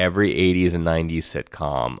in every 80s and 90s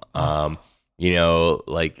sitcom.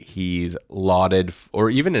 Like he's lauded, or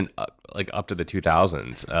even in like up to the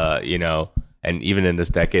 2000s, and even in this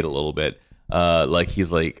decade a little bit. Like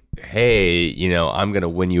he's like, hey, I'm gonna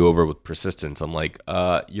win you over with persistence. I'm like,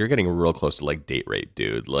 you're getting real close to like date rape,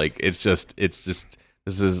 dude. Like it's just this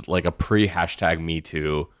is like a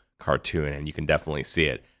pre-#MeToo cartoon, and you can definitely see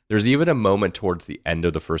it. There's even a moment towards the end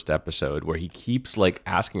of the first episode where he keeps like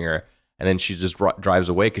asking her, and then she just drives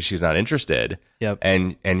away because she's not interested. Yep.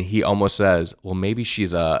 And he almost says, well, maybe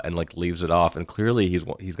she's and like leaves it off. And clearly he's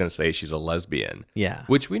going to say she's a lesbian. Yeah.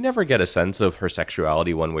 Which we never get a sense of her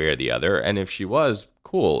sexuality one way or the other. And if she was,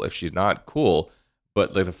 cool. If she's not, cool.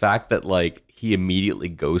 But like the fact that like he immediately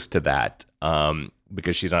goes to that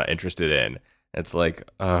because she's not interested in, it's like,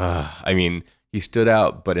 I mean, he stood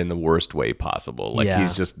out, but in the worst way possible. Like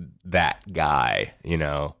he's just that guy,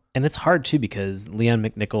 And it's hard too because Leon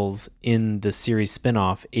McNichols in the series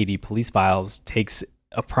spinoff 80 Police Files takes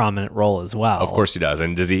a prominent role as well. Of course he does.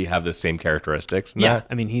 And does he have the same characteristics? Yeah.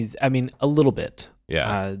 I mean, a little bit.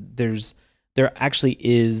 Yeah. There actually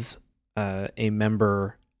is a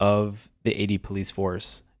member of the 80 police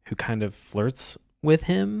force who kind of flirts with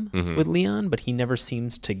him, with Leon, but he never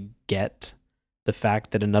seems to get the fact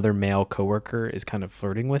that another male coworker is kind of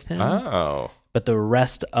flirting with him. Oh. But the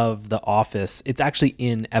rest of the office, it's actually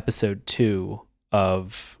in episode 2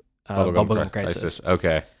 of Bubblegum Crisis.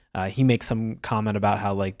 Okay. He makes some comment about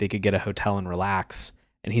how like they could get a hotel and relax.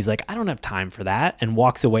 And he's like, I don't have time for that. And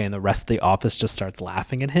walks away and the rest of the office just starts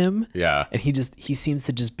laughing at him. Yeah. And he seems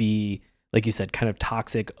to just be, like you said, kind of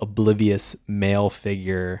toxic, oblivious male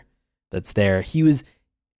figure that's there. He was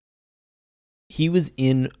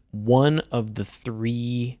in one of the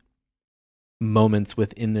 3 moments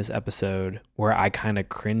within this episode where I kind of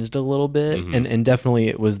cringed a little bit. And definitely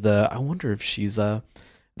it was I wonder if she's there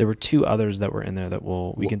were 2 others that were in there that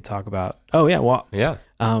we can talk about. Oh yeah. Well, yeah.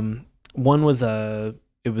 One was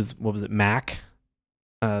what was it? Mac,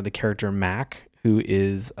 the character Mac, who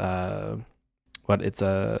is it's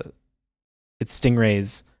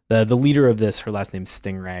Stingray's, the leader of this, her last name's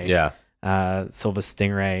Stingray. Yeah. Silva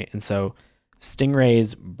Stingray. And so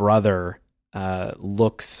Stingray's brother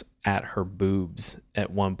looks at her boobs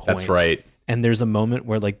at one point. That's right. And there's a moment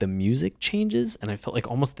where like the music changes and I felt like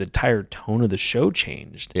almost the entire tone of the show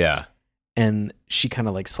changed. Yeah. And she kind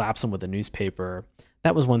of like slaps him with a newspaper.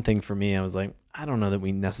 That was one thing for me. I was like, I don't know that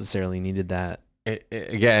we necessarily needed that.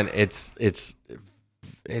 Again, it's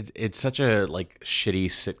such a like shitty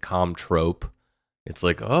sitcom trope. It's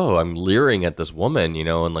like, oh, I'm leering at this woman,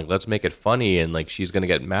 and like, let's make it funny. And like, she's going to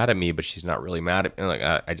get mad at me, but she's not really mad at me. Like,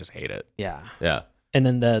 I just hate it. Yeah. Yeah. And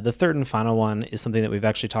then the third and final one is something that we've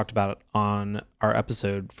actually talked about on our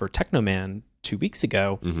episode for Technoman 2 weeks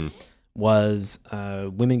ago, was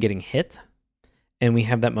women getting hit. And we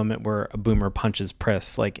have that moment where a boomer punches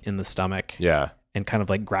Pris like in the stomach. Yeah. And kind of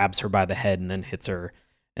like grabs her by the head and then hits her.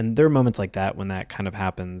 And there are moments like that when that kind of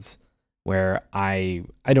happens where I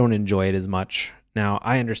don't enjoy it as much. Now,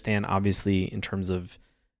 I understand, obviously, in terms of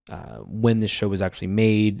when this show was actually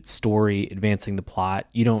made, story, advancing the plot,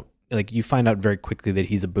 you find out very quickly that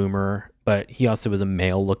he's a boomer, but he also was a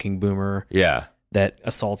male-looking boomer that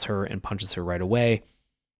assaults her and punches her right away.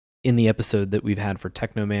 In the episode that we've had for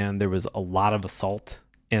Technoman, there was a lot of assault,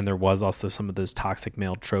 and there was also some of those toxic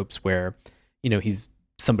male tropes where,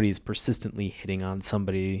 somebody is persistently hitting on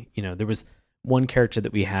somebody. There was one character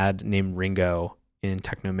that we had named Ringo in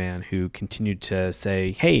Technoman who continued to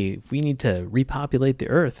say, hey, if we need to repopulate the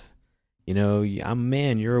earth, I'm a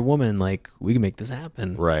man, you're a woman, like we can make this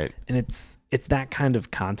happen. Right. And it's that kind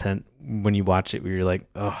of content when you watch it where you're like,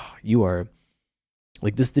 oh, you are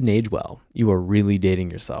like, this didn't age well. You are really dating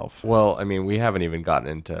yourself. Well, I mean, we haven't even gotten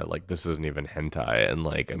into like, this isn't even hentai. And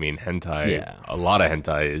like, I mean, hentai, a lot of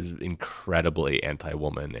hentai is incredibly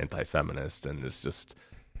anti-woman, anti-feminist. And it's just,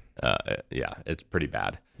 it's pretty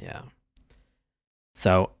bad. Yeah.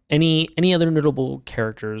 So any other notable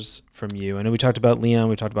characters from you? I know we talked about Leon,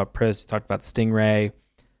 we talked about Pris, we talked about Stingray.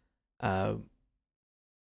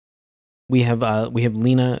 We have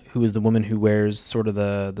Lena, who is the woman who wears sort of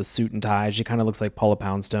the suit and tie. She kind of looks like Paula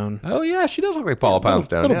Poundstone. Oh yeah, she does look like Paula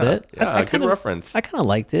Poundstone. A little bit. Yeah, good reference. I kind of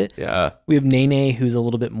liked it. Yeah. We have Nene, who's a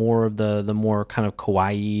little bit more of the more kind of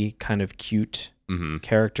kawaii, kind of cute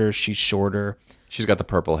character. She's shorter. She's got the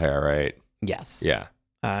purple hair, right? Yes. Yeah.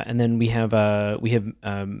 And then we have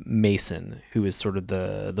Mason, who is sort of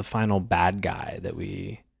the final bad guy that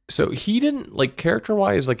we. So he didn't, like,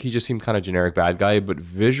 character-wise, like, he just seemed kind of generic bad guy, but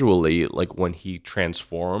visually, like, when he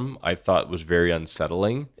transformed, I thought was very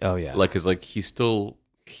unsettling. Oh, yeah. Like, cause, like, he's still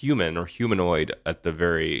human or humanoid at the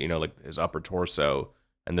very, like, his upper torso,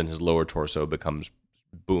 and then his lower torso becomes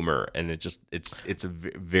boomer, and it's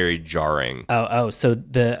very jarring. Oh, so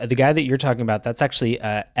the guy that you're talking about, that's actually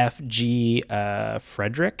F.G.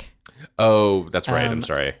 Frederick. Oh, that's right. I'm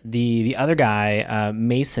sorry. The other guy,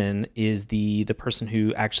 Mason, is the person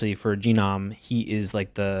who actually, for Genome, he is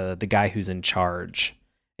like the guy who's in charge,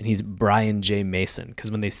 and he's Brian J. Mason. Because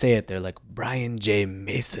when they say it, they're like Brian J.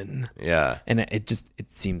 Mason. Yeah. And it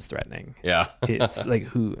seems threatening. Yeah. It's like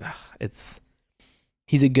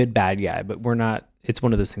he's a good bad guy, but we're not. It's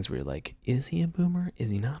one of those things where you're like, is he a boomer?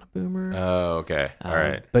 Is he not a boomer? Oh, okay. All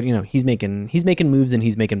right. But he's making moves and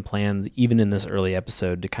he's making plans even in this early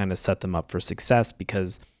episode to kind of set them up for success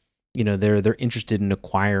because, they're interested in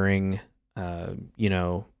acquiring,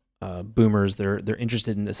 boomers. They're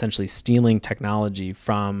interested in essentially stealing technology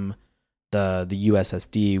from the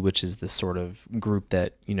USSD, which is this sort of group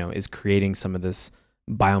that, is creating some of this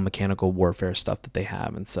biomechanical warfare stuff that they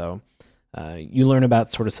have. And so, you learn about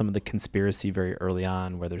sort of some of the conspiracy very early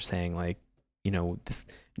on where they're saying like, this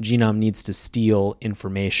Genome needs to steal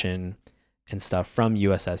information and stuff from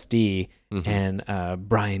USSD. And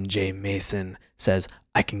Brian J. Mason says,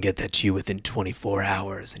 I can get that to you within 24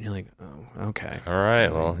 hours. And you're like, oh, okay. All right.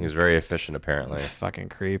 Well, he's very efficient, apparently. Fucking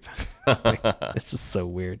creep. It's just so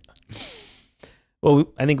weird. Well,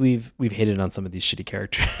 I think we've hated on some of these shitty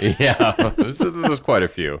characters. Yeah, there's quite a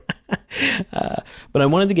few. But I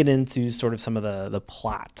wanted to get into sort of some of the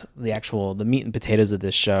plot, the meat and potatoes of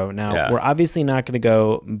this show. Now, we're obviously not going to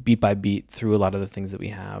go beat by beat through a lot of the things that we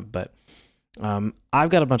have, but I've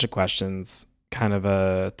got a bunch of questions kind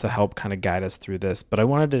of to help kind of guide us through this. But I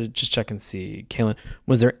wanted to just check and see, Kaylin,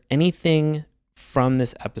 was there anything from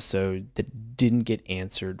this episode that didn't get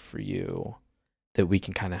answered for you that we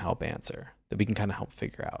can kind of help answer? That we can kind of help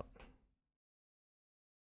figure out?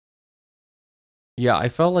 Yeah, I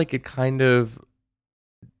felt like it kind of,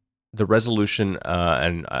 the resolution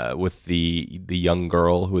and with the young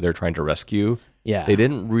girl who they're trying to rescue, they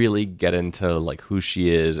didn't really get into like who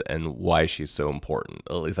she is and why she's so important.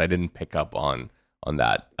 At least I didn't pick up on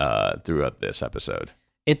that throughout this episode.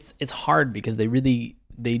 It's hard because they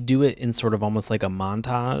do it in sort of almost like a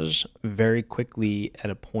montage very quickly at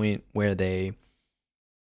a point where they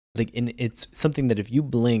it's something that if you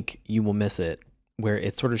blink, you will miss it, where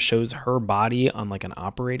it sort of shows her body on like an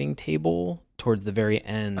operating table towards the very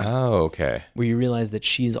end. Oh, okay. Where you realize that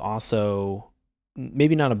she's also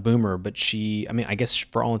maybe not a boomer, but I guess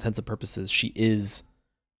for all intents and purposes, she is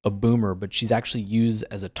a boomer, but she's actually used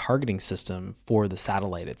as a targeting system for the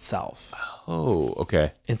satellite itself. Oh,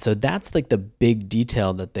 okay. And so that's like the big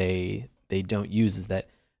detail that they don't use, is that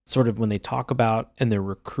sort of when they talk about and they're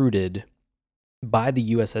recruited, by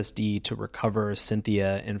the USSD to recover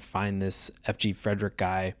Cynthia and find this FG Frederick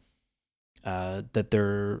guy. That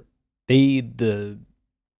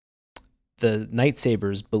the Night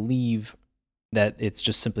Sabers believe that it's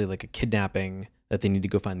just simply like a kidnapping, that they need to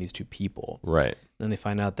go find these two people. Right. Then they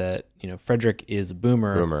find out that, Frederick is a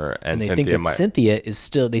boomer. And they Cynthia think that Cynthia is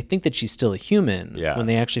they think that she's still a human. Yeah. When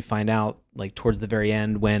they actually find out, like towards the very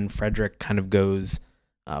end, when Frederick kind of goes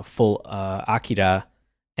full Akira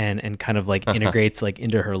and kind of like integrates like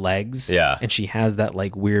into her legs. Yeah. And she has that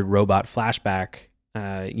like weird robot flashback,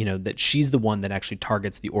 that she's the one that actually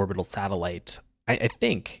targets the orbital satellite. I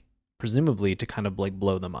think, presumably to kind of like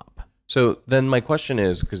blow them up. So then my question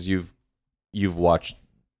is, because you've watched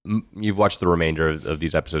the remainder of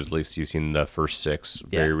these episodes, at least you've seen the first 6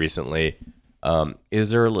 very recently. Is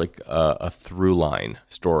there like a through line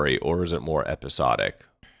story, or is it more episodic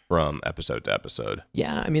from episode to episode?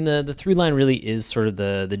 Yeah, I mean the through line really is sort of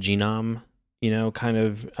the genome, kind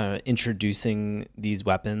of introducing these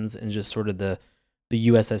weapons, and just sort of the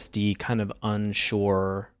USSD kind of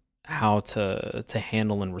unsure how to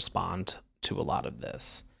handle and respond to a lot to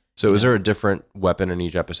this. So is there a different weapon in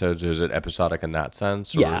each episode? Is it episodic in that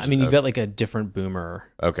sense? Yeah, I mean, you've got like a different boomer,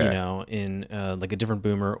 okay, in like a different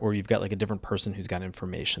boomer, or you've got like a different person who's got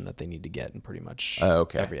information that they need to get in pretty much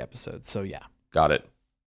every episode. So yeah. Got it.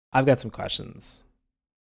 I've got some questions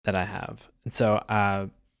that I have. And so I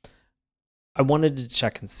wanted to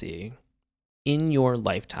check and see, in your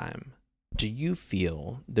lifetime, do you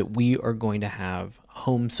feel that we are going to have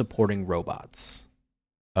home supporting robots?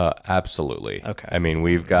 Absolutely. Okay. I mean,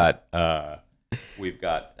 we've got,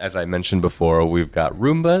 as I mentioned before, we've got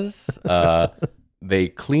Roombas. They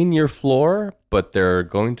clean your floor, but they're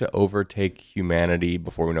going to overtake humanity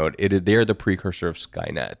before we know it. They're the precursor of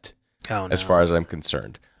Skynet, as far as I'm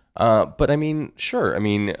concerned. But I mean, sure. I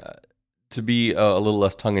mean, to be a little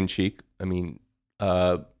less tongue in cheek, I mean,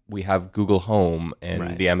 we have Google Home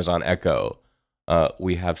and the Amazon Echo.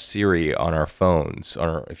 We have Siri on our phones,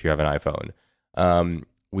 if you have an iPhone.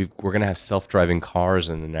 We're going to have self-driving cars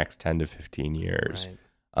in the next 10 to 15 years.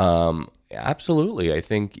 Right. Absolutely. I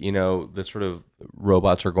think, the sort of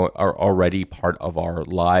robots are already part of our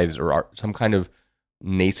lives, or some kind of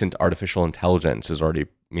nascent artificial intelligence is already,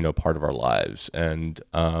 part of our lives. And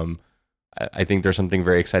I think there's something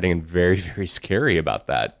very exciting and very, very scary about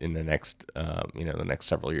that in the next, the next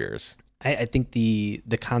several years. I think the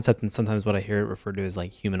concept, and sometimes what I hear it referred to as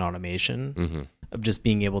like human automation, of just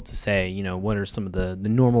being able to say, what are some of the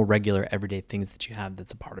normal, regular, everyday things that you have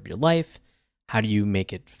that's a part of your life? How do you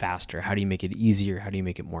make it faster? How do you make it easier? How do you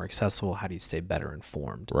make it more accessible? How do you stay better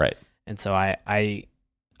informed? Right. And so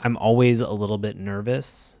I'm always a little bit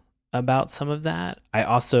nervous about some of that. I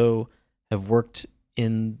also have worked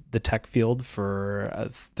in the tech field for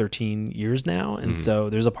 13 years now. And so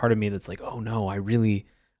there's a part of me that's like, oh no, I really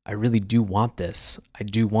do want this. I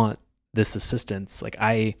do want this assistance. Like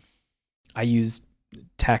I use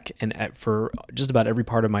tech and for just about every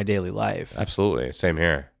part of my daily life. Absolutely. Same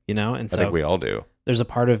here. And so I think we all do. There's a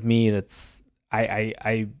part of me that's,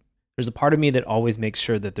 there's a part of me that always makes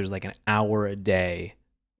sure that there's like an hour a day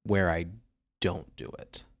where I don't do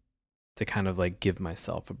it, to kind of like give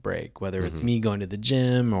myself a break, whether it's me going to the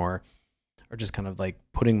gym or just kind of like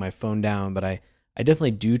putting my phone down. But I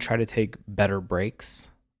definitely do try to take better breaks.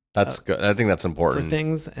 That's good. I think that's important for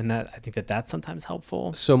things, and that I think that's sometimes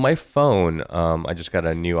helpful. So my phone, I just got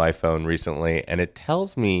a new iPhone recently, and it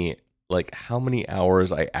tells me like how many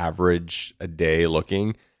hours I average a day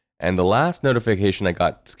looking. And the last notification I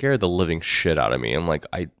got scared the living shit out of me. I'm like,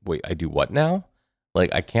 I do what now?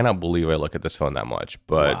 Like, I cannot believe I look at this phone that much.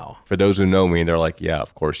 But for those who know me, they're like, yeah,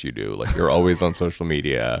 of course you do. Like, you're always on social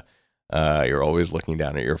media. You're always looking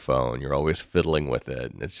down at your phone. You're always fiddling with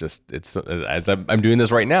it. It's as I'm doing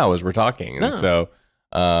this right now as we're talking. And so,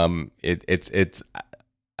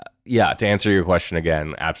 yeah, to answer your question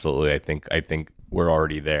again, absolutely. I think we're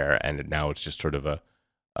already there, and now it's just sort of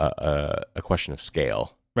a question of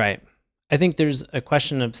scale. Right. I think there's a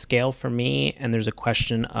question of scale for me, and there's a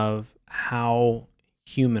question of how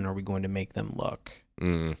human are we going to make them look.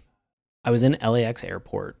 I was in LAX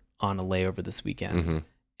airport on a layover this weekend,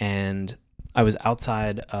 and I was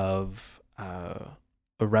outside of a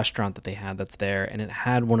restaurant that they had that's there, and it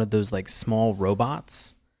had one of those like small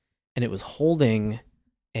robots, and it was holding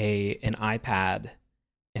an iPad,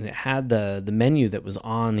 and it had the menu that was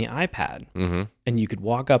on the iPad, and you could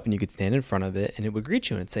walk up and you could stand in front of it, and it would greet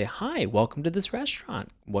you and say, "Hi, welcome to this restaurant.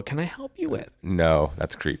 What can I help you with?" No,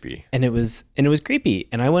 that's creepy. And it was creepy.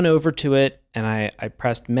 And I went over to it and I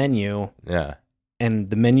pressed menu. Yeah. And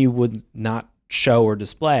the menu would not show or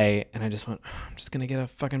display, and I just went, I'm just gonna get a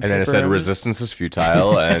fucking paper. And then it said resistance is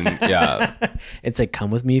futile, and yeah. It's like, come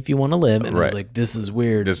with me if you want to live. And I was like, this is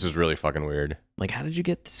weird. This is really fucking weird. Like, how did you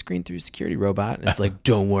get the screen through security, robot? And it's like,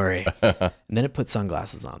 don't worry. And then it put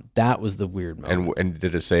sunglasses on. That was the weird moment. And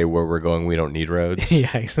did it say where we're going? We don't need roads.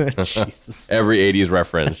 Yeah, exactly. Jesus. Every 80s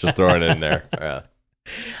reference, just throwing it in there. Yeah.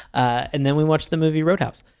 And then we watched the movie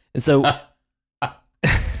Roadhouse. And so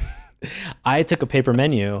I took a paper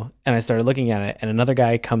menu and I started looking at it, and another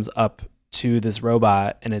guy comes up to this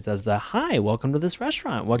robot and it does the, hi, welcome to this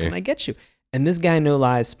restaurant. What can I get you? And this guy, no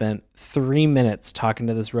lies, spent 3 minutes talking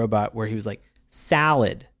to this robot where he was like,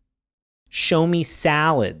 salad, show me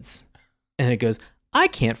salads. And it goes, I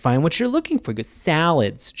can't find what you're looking for. He goes,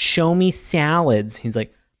 salads, show me salads. He's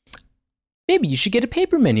like, maybe you should get a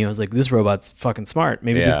paper menu. I was like, this robot's fucking smart.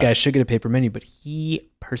 Maybe this guy should get a paper menu. But he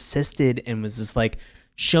persisted and was just like,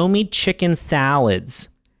 show me chicken salads.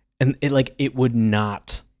 And it would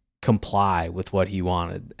not comply with what he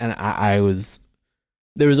wanted. And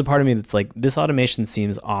there was a part of me that's like, this automation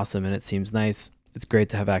seems awesome and it seems nice. It's great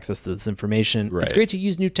to have access to this information. Right. It's great to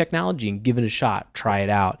use new technology and give it a shot, try it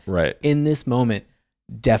out. Right. In this moment,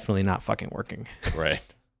 definitely not fucking working. Right. It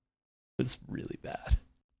was really bad.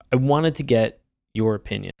 I wanted to get your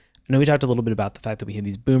opinion. I know we talked a little bit about the fact that we have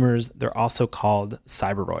these boomers. They're also called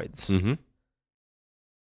cyberoids. Mm-hmm.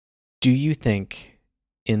 Do you think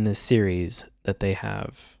in this series that they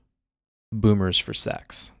have boomers for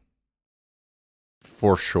sex?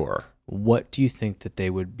 For sure. What do you think that they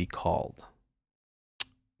would be called?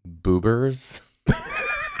 Boobers?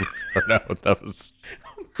 No, that was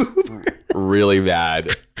really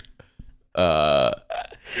bad.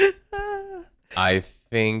 I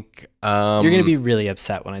think you're gonna be really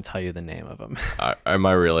upset when I tell you the name of them. Am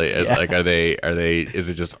I really? Yeah. Like, are they? Is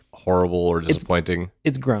it just horrible or disappointing?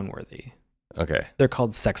 It's groan worthy. Okay. They're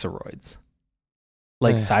called sexoroids.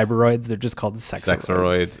 Like cyberoids, they're just called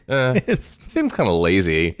sexoroids. It seems kind of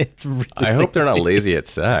lazy. It's really I hope they're not lazy. lazy at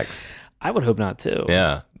sex. I would hope not too.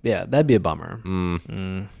 Yeah. Yeah, that'd be a bummer.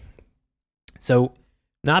 Mm. So,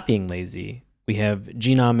 not being lazy, we have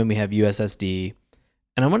Genome and we have USSD.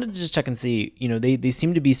 And I wanted to just check and see, they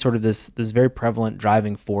seem to be sort of this very prevalent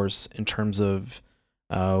driving force in terms of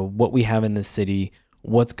what we have in this city,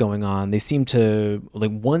 what's going on. They seem to,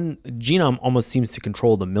 Genome almost seems to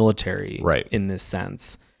control the military in this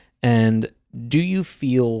sense. And do you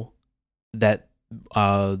feel that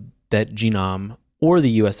that Genome or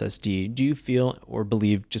the USSD, do you feel or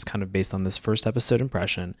believe, just kind of based on this first episode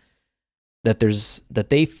impression, that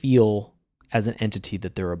they feel as an entity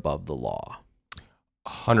that they're above the law?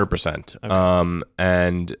 100%. Okay.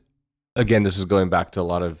 And again, this is going back to a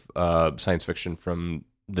lot of science fiction from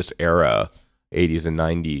this era, 80s and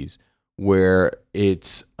 90s, where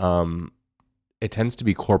it tends to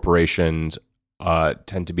be corporations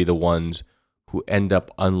tend to be the ones who end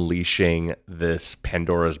up unleashing this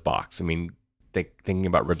Pandora's box. I mean, thinking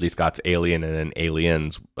about Ridley Scott's Alien and then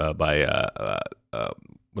Aliens by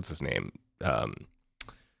what's his name?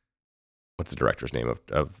 What's the director's name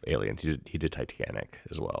of Aliens? He did Titanic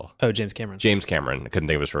as well. Oh, James Cameron. James Cameron. I couldn't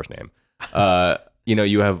think of his first name.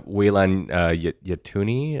 You have Weyland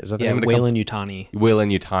Yutani. Is that the name of the Weyland Yutani.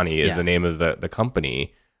 Weyland Yutani is the name of the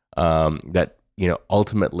company that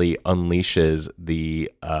ultimately unleashes the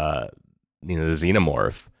the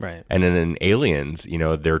xenomorph. Right. And then in Aliens,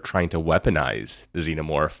 they're trying to weaponize the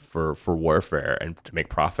xenomorph for warfare and to make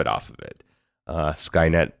profit off of it.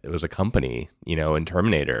 Skynet, it was a company, in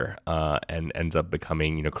Terminator, and ends up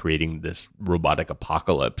becoming, creating this robotic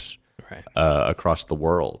apocalypse across the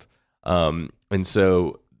world. And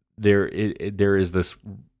so there is this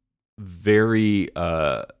very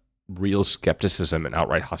real skepticism and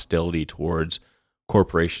outright hostility towards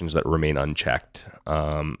corporations that remain unchecked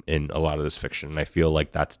in a lot of this fiction. And I feel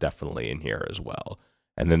like that's definitely in here as well.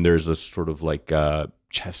 And then there's this sort of like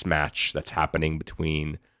chess match that's happening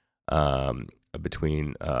between Genome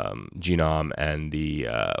and the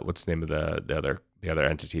what's the name of the other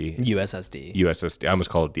entity? USSD. USSD. I almost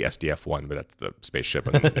call it the SDF-1, but that's the spaceship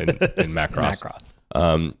in Macross.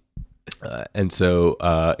 And so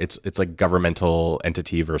it's like governmental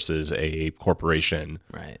entity versus a corporation.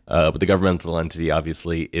 Right. But the governmental entity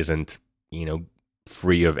obviously isn't,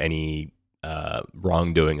 free of any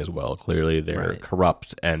wrongdoing as well. Clearly they're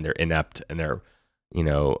corrupt and they're inept and they're,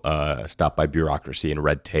 stopped by bureaucracy and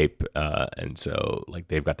red tape. And so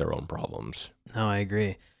they've got their own problems. No, I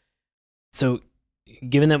agree. So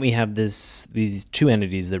given that we have these two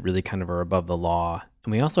entities that really kind of are above the law,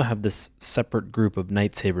 and we also have this separate group of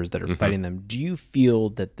Night Sabers that are fighting them, do you feel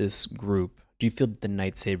that the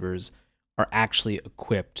Night Sabers are actually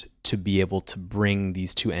equipped to be able to bring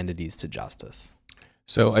these two entities to justice?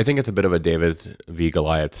 So I think it's a bit of a David v.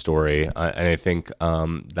 Goliath story, and I think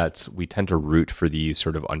we tend to root for these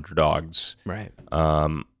sort of underdogs, Right.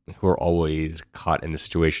 Who are always caught in the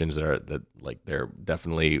situations that they're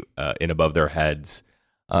definitely in above their heads,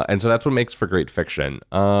 and so that's what makes for great fiction.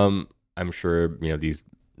 I'm sure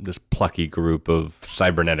this plucky group of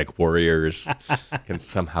cybernetic warriors can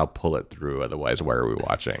somehow pull it through. Otherwise, why are we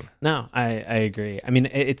watching? No, I agree. I mean,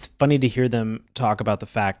 it's funny to hear them talk about the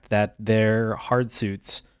fact that their hard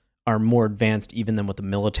suits are more advanced even than what the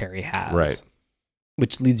military has. Right.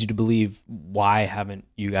 Which leads you to believe, why haven't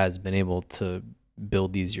you guys been able to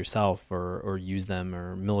build these yourself or use them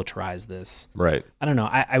or militarize this? Right. I don't know.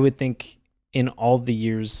 I would think in all the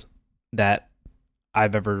years that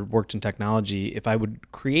I've ever worked in technology, if I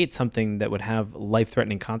would create something that would have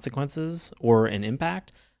life-threatening consequences or an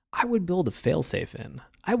impact, I would build a fail-safe in.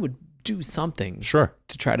 I would do something Sure.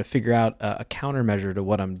 to try to figure out a countermeasure to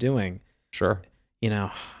what I'm doing. Sure.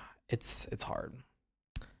 It's hard.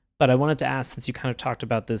 But I wanted to ask, since you kind of talked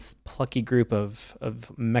about this plucky group of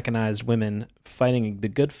mechanized women fighting the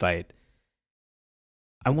good fight,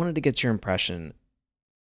 I wanted to get your impression.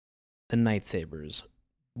 The Night Sabers,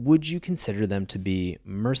 would you consider them to be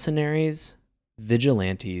mercenaries,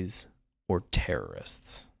 vigilantes, or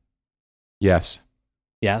terrorists? Yes.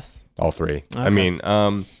 Yes? All three. Okay. I mean,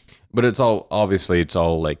 but it's all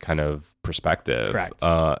like kind of perspective. Correct.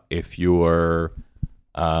 If you're,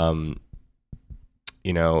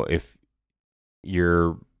 if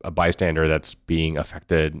you're a bystander that's being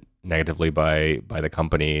affected negatively by the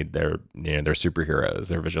company, they're superheroes,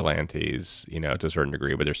 they're vigilantes, to a certain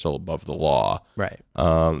degree, but they're still above the law. Right.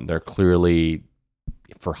 They're clearly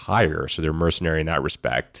for hire, so they're mercenary in that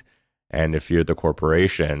respect. And if you're the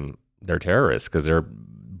corporation, they're terrorists because they're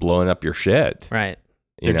blowing up your shit. Right.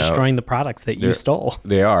 They're destroying the products that you stole.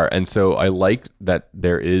 They are. And so I like that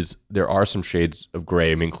there are some shades of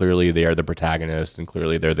gray. I mean, clearly they are the protagonists and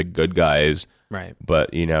clearly they're the good guys. Right.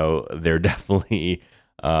 But, they're definitely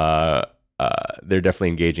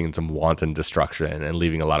engaging in some wanton destruction and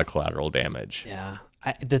leaving a lot of collateral damage. Yeah.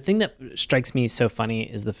 The thing that strikes me so funny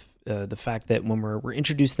is the fact that when we're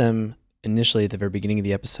introduced them initially at the very beginning of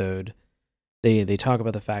the episode, they talk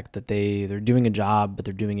about the fact that they're doing a job, but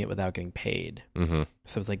they're doing it without getting paid. Mm-hmm.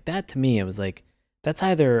 So it was like that to me. I was like, that's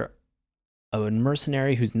either a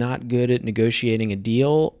mercenary who's not good at negotiating a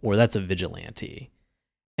deal, or that's a vigilante.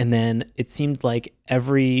 And then it seemed like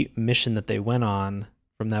every mission that they went on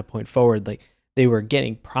from that point forward, like they were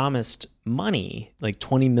getting promised money, like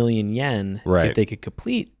 20 million yen, right, if they could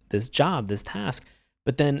complete this job, this task.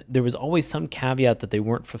 But then there was always some caveat that they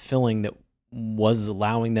weren't fulfilling that was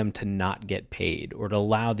allowing them to not get paid, or to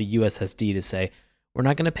allow the USSD to say, we're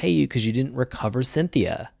not going to pay you because you didn't recover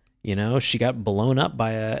Cynthia. She got blown up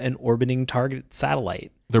by an orbiting target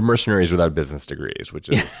satellite. They're mercenaries without business degrees, which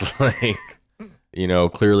is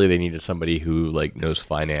clearly they needed somebody who knows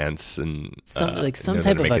finance and some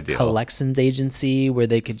type of a collections agency where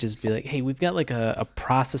they could just be like, hey, we've got a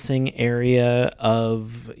processing area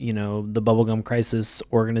of, the Bubblegum Crisis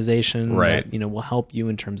organization, right, that, will help you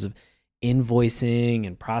in terms of invoicing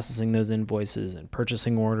and processing those invoices and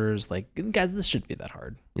purchasing orders. Guys, this shouldn't be that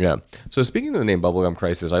hard. Yeah. So speaking of the name Bubblegum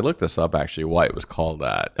Crisis, I looked this up actually, why it was called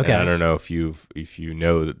that. Okay. And I don't know if you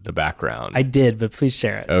know the background. I did, but please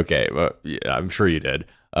share it. Okay. Well, yeah, I'm sure you did.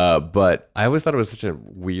 But I always thought it was such a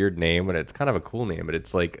weird name, but it's kind of a cool name. But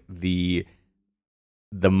it's like the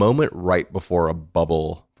moment right before a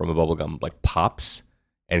bubble from a bubblegum pops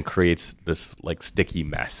and creates this sticky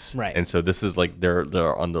mess. Right. And so this is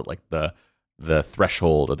they're on the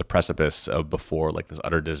threshold or the precipice of before this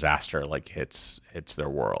utter disaster hits their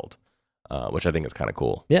world, which I think is kind of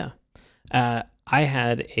cool. Yeah. I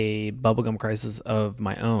had a bubblegum crisis of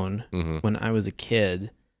my own when I was a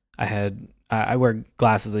kid. I wear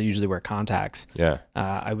glasses. I usually wear contacts. Yeah.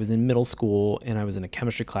 I was in middle school and I was in a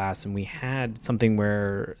chemistry class, and we had something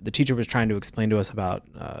where the teacher was trying to explain to us about,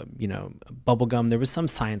 bubblegum. There was some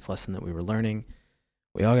science lesson that we were learning.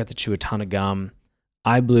 We all got to chew a ton of gum.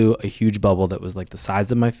 I blew a huge bubble that was the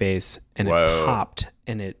size of my face, and Whoa. It popped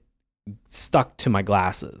and it stuck to my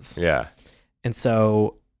glasses. Yeah. And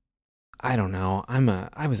so I don't know.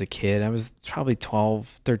 I was a kid. I was probably 12,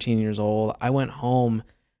 13 years old. I went home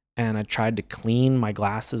and I tried to clean my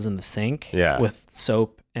glasses in the sink with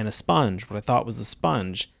soap and a sponge, what I thought was a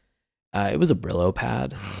sponge. It was a Brillo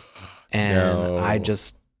pad. And I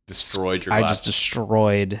just destroyed your glasses. I just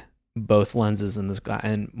destroyed both lenses in this glass.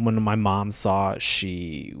 And when my mom saw,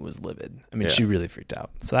 she was livid. I mean, she really freaked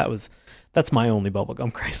out. So that's my only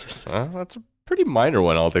bubblegum crisis. That's a pretty minor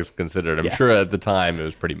one, all things considered. I'm sure at the time it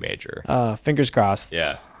was pretty major. Fingers crossed.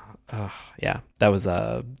 Yeah. Yeah, that was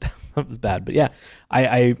that was bad. But yeah,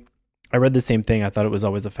 I read the same thing. I thought it was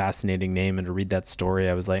always a fascinating name, and to read that story,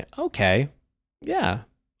 I was like, okay, yeah,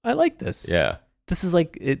 I like this. Yeah. This is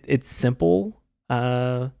like it's simple,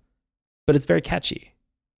 but it's very catchy,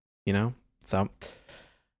 you know? So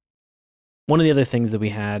one of the other things that we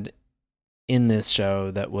had in this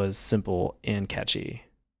show that was simple and catchy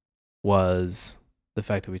was the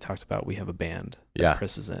fact that we talked about we have a band that Yeah.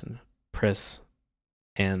 Pris is in. Pris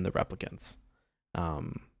and the Replicants.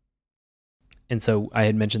 And so I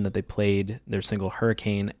had mentioned that they played their single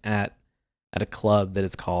Hurricane at a club that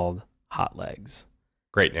is called Hot Legs.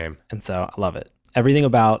 Great name. And so I love it. Everything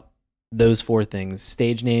about those four things: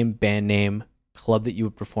 stage name, band name, club that you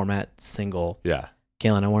would perform at, single. Yeah.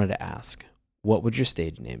 Kaylin, I wanted to ask, what would your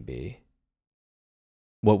stage name be?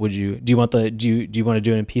 What would you do? You want the do you want to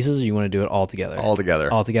do it in pieces, or you want to do it all together? All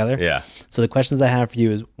together. All together? Yeah. So the questions I have for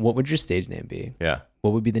you is, what would your stage name be? Yeah.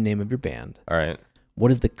 What would be the name of your band? All right.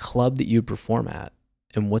 What is the club that you'd perform at?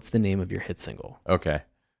 And what's the name of your hit single? Okay.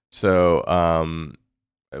 So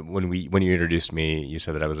when you introduced me, you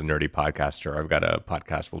said that I was a nerdy podcaster. I've got a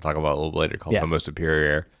podcast we'll talk about a little later called Homo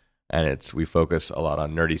Superior, and we focus a lot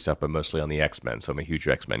on nerdy stuff, but mostly on the X-Men. So I'm a huge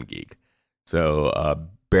X-Men geek. So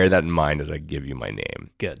bear that in mind as I give you my name.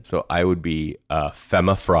 Good. So I would be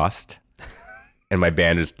Fema Frost, and my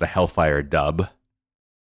band is the Hellfire Dub.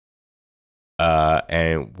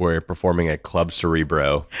 And we're performing at Club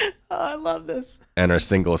Cerebro. Oh, I love this. And our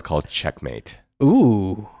single is called Checkmate.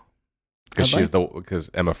 Ooh. Because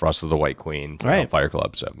Emma Frost is the White Queen, Right. Hellfire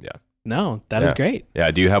Club. So yeah. No, that is great. Yeah.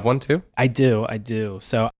 Do you have one too? I do.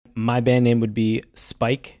 So my band name would be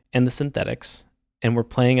Spike and the Synthetics, and we're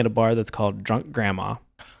playing at a bar that's called Drunk Grandma.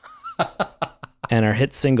 And our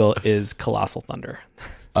hit single is Colossal Thunder.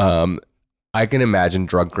 I can imagine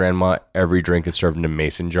Drunk Grandma. Every drink is served in a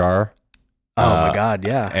mason jar. Oh my God,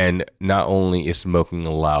 yeah. And not only is smoking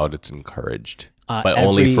allowed, it's encouraged, but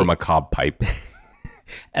only from a cob pipe.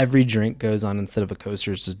 Every drink goes on, instead of a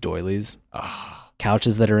coaster, it's just doilies.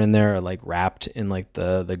 Couches that are in there are like wrapped in like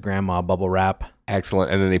the grandma bubble wrap.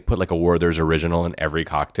 Excellent. And then they put like a Werther's Original in every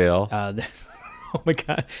cocktail. Oh my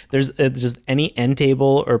God. It's just any end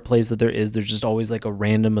table or place that there's just always like a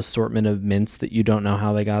random assortment of mints that you don't know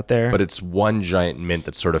how they got there. But it's one giant mint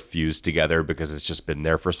that's sort of fused together because it's just been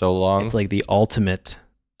there for so long. It's like the ultimate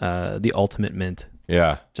mint.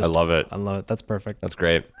 Yeah, I love it. I love it. That's perfect. That's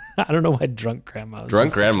great. I don't know why Drunk Grandma.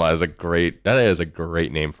 Drunk Grandma is a great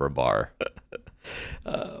name for a bar.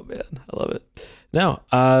 Oh man, I love it. No,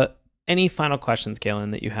 any final questions,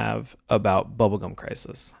 Kaylin, that you have about Bubblegum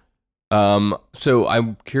Crisis? So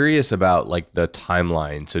I'm curious about like the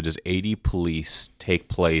timeline. So does 80 Police take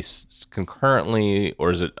place concurrently, or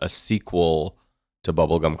is it a sequel to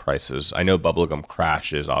Bubblegum Crisis? I know Bubblegum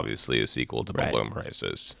Crash is obviously a sequel to Bubblegum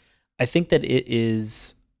Crisis. I think that it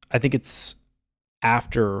is. I think it's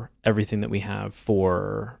after everything that we have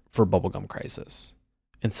for Bubblegum Crisis,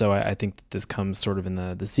 and so I think that this comes sort of in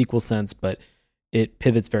the sequel sense, but it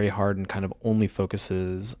pivots very hard and kind of only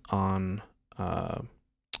focuses on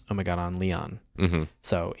on Leon. Mm-hmm.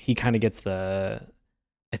 So he kind of gets the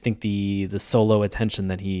solo attention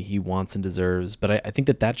that he wants and deserves. But I think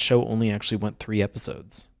that show only actually went 3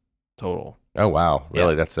 episodes total. Oh wow,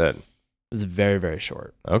 really? Yeah. That's it? It was very, very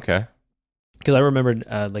short. Okay. Because I remembered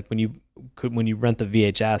like when you rent the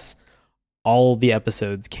VHS, all the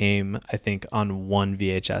episodes came, I think, on one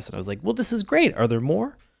VHS, and I was like, well, this is great. Are there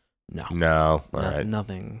more? No. All right.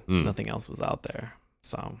 Nothing else was out there.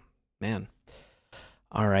 So, man.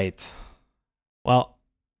 All right. Well,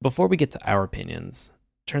 before we get to our opinions,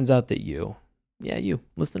 turns out that you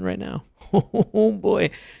listen right now. Oh boy,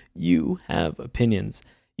 you have opinions.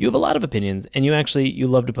 You have a lot of opinions, and you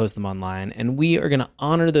love to post them online, and we are going to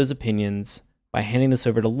honor those opinions by handing this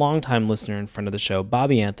over to longtime listener and friend of the show,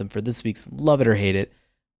 Bobby Anthem, for this week's Love It or Hate It.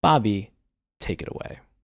 Bobby, take it away.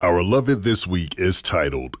 Our Love It this week is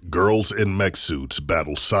titled Girls in Mech Suits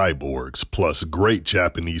Battle Cyborgs Plus Great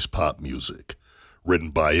Japanese Pop Music.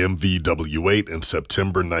 Written by MVW8 in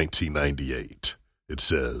September 1998. It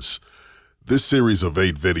says, this series of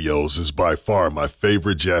 8 videos is by far my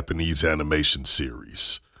favorite Japanese animation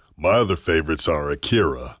series. My other favorites are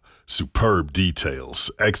Akira, superb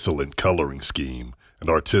details, excellent coloring scheme,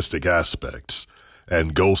 and artistic aspects,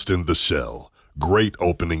 and Ghost in the Shell, great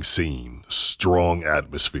opening scene, strong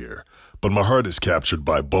atmosphere, but my heart is captured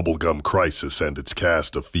by Bubblegum Crisis and its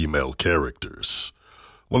cast of female characters.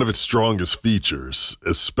 One of its strongest features,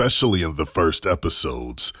 especially in the first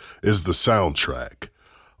episodes, is the soundtrack.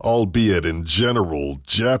 Albeit in general,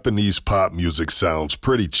 Japanese pop music sounds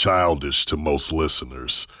pretty childish to most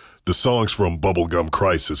listeners. The songs from Bubblegum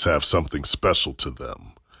Crisis have something special to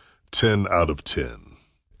them. 10 out of 10.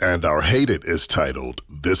 And our Hate It is titled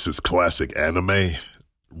This is Classic Anime,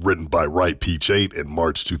 written by Right Peach 8 in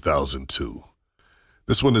March 2002.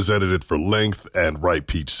 This one is edited for length, and Right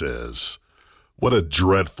Peach says, "What a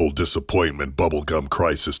dreadful disappointment Bubblegum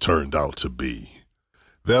Crisis turned out to be.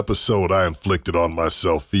 The episode I inflicted on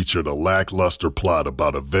myself featured a lackluster plot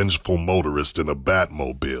about a vengeful motorist in a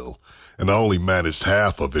Batmobile, and I only managed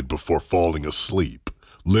half of it before falling asleep,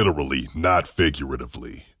 literally, not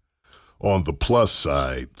figuratively. On the plus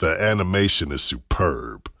side, the animation is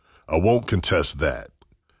superb. I won't contest that.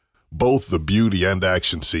 Both the beauty and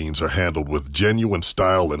action scenes are handled with genuine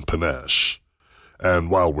style and panache.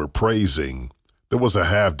 And while we're praising, there was a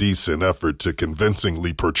half-decent effort to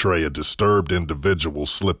convincingly portray a disturbed individual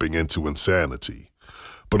slipping into insanity.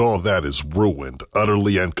 But all that is ruined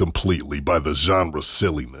utterly and completely by the genre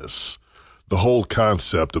silliness. The whole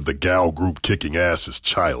concept of the gal group kicking ass is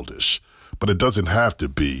childish, but it doesn't have to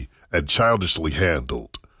be, and childishly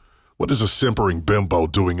handled. What is a simpering bimbo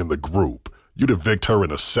doing in the group? You'd evict her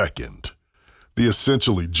in a second. The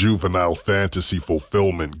essentially juvenile fantasy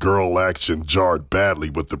fulfillment girl action jarred badly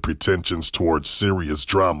with the pretensions towards serious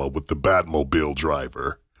drama with the Batmobile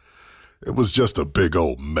driver. It was just a big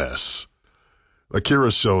old mess.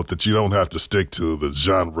 Akira showed that you don't have to stick to the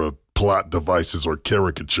genre, plot devices, or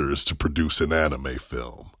caricatures to produce an anime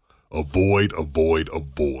film. Avoid, avoid,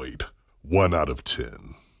 avoid. 1 out of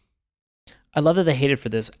 10. I love that the Hated for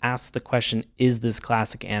this asks the question, is this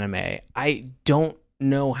classic anime? I don't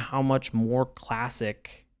know how much more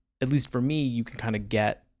classic, at least for me, you can kind of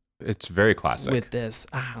get. It's very classic with this.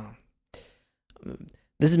 I don't know.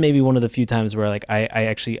 This is maybe one of the few times where like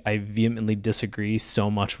I vehemently disagree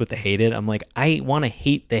so much with the Hated. I'm like, I want to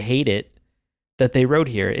hate the Hated that they wrote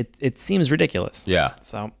here. It seems ridiculous. Yeah.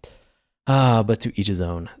 So, but to each his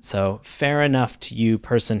own. So fair enough to you,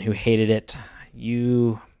 person who hated it.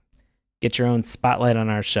 You get your own spotlight on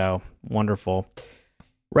our show. Wonderful.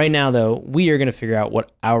 Right now, though, we are going to figure out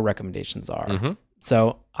what our recommendations are. Mm-hmm.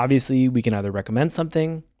 So obviously, we can either recommend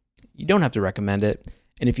something. You don't have to recommend it.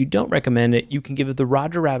 And if you don't recommend it, you can give it the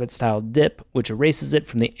Roger Rabbit-style dip, which erases it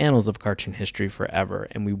from the annals of cartoon history forever.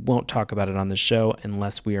 And we won't talk about it on the show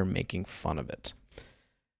unless we are making fun of it.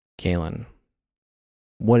 Kalen,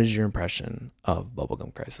 what is your impression of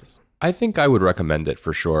Bubblegum Crisis? I think I would recommend it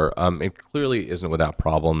for sure. It clearly isn't without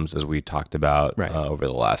problems, as we talked about over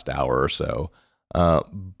the last hour or so.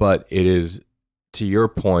 But it is, to your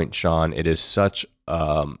point, Sean, it is such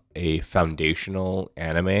a foundational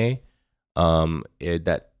anime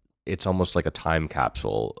that it's almost like a time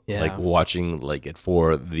capsule. Yeah. Like watching like it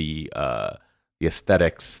for the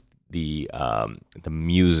aesthetics, the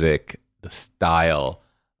music, the style.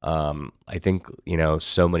 I think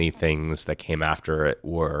so many things that came after it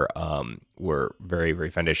were very, very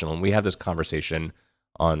foundational. And we had this conversation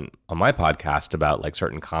on my podcast about like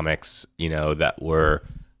certain comics, that were,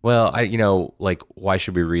 well, like, why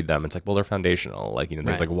should we read them? It's like, well, they're foundational. Like,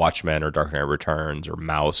 things like Watchmen or Dark Knight Returns or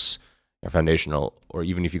Mouse are foundational. Or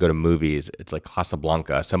even if you go to movies, it's like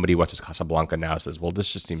Casablanca. Somebody watches Casablanca now says, well,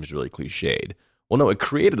 this just seems really cliched. Well, no, it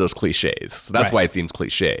created those cliches. So that's why it seems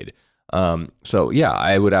cliched. So yeah,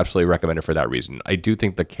 I would absolutely recommend it for that reason. I do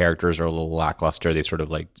think the characters are a little lackluster. They sort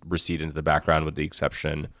of like recede into the background with the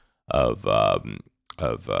exception of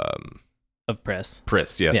Priss.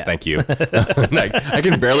 Priss, yes, yeah. Thank you. I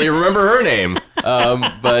can barely remember her name.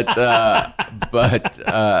 But other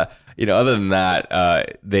than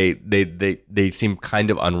that, they seem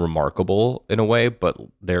kind of unremarkable in a way, but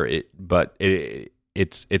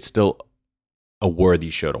it's still a worthy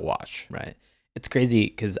show to watch. Right. It's crazy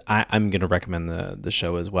because I'm going to recommend the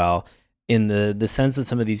show as well, in the sense that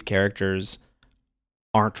some of these characters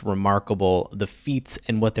aren't remarkable. The feats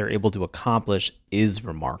and what they're able to accomplish is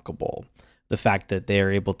remarkable. The fact that they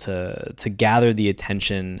are able to gather the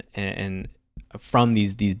attention and from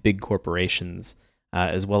these big corporations,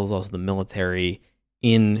 as well as also the military,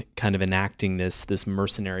 in kind of enacting this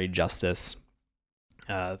mercenary justice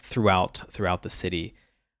throughout the city.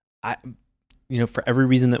 For every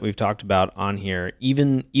reason that we've talked about on here,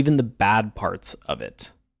 even the bad parts of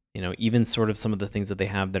it, even sort of some of the things that they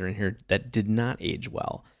have that are in here that did not age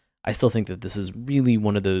well, I still think that this is really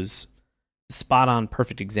one of those spot on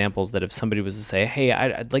perfect examples that if somebody was to say, hey,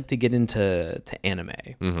 I'd like to get into anime,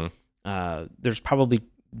 mm-hmm. There's probably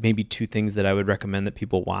maybe two things that I would recommend that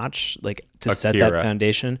people watch, like to set that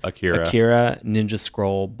foundation. Akira, Ninja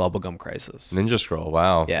Scroll, Bubblegum Crisis. Ninja Scroll,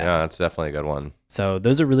 wow. Yeah, that's definitely a good one. So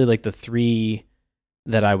those are really like the three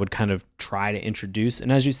that I would kind of try to introduce.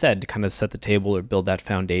 And as you said, to kind of set the table or build that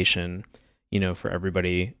foundation, for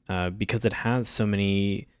everybody, because it has so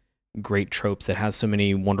many great tropes. It has so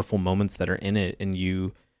many wonderful moments that are in it. And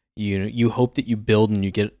you you hope that you build and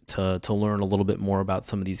you get to learn a little bit more about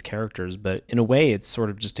some of these characters. But in a way, it's sort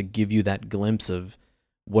of just to give you that glimpse of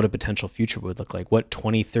what a potential future would look like, what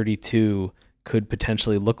 2032 could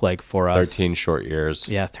potentially look like for us. 13 short years.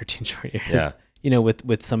 Yeah, 13 short years. Yeah. You know,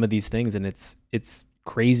 with some of these things, and it's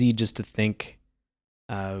crazy just to think,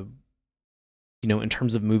 you know, in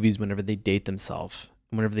terms of movies, whenever they date themselves,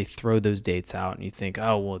 whenever they throw those dates out, and you think,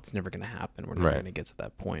 oh, well, it's never going to happen. We're never going to get to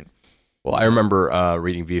that point. Well, I remember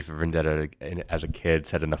reading V for Vendetta as a kid,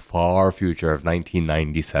 set in the far future of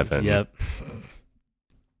 1997. Yep.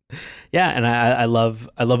 Yeah, and I love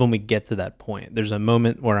when we get to that point. There's a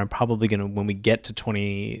moment where I'm probably going to, when we get to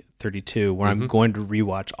 2032, where I'm going to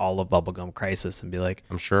rewatch all of Bubblegum Crisis and be like,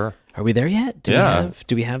 I'm sure. Are we there yet? Do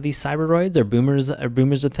we have these cyberoids? Are boomers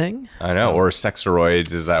a thing? I know, or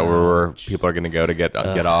sexoroids. Is that where people are going to go to get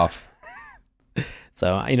off?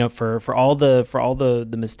 So, you know, for all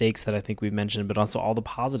the mistakes that I think we've mentioned, but also all the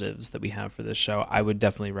positives that we have for this show, I would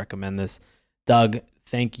definitely recommend this. Doug,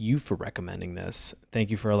 thank you for recommending this.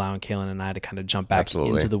 Thank you for allowing Kaylin and I to kind of jump back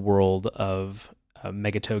into the world of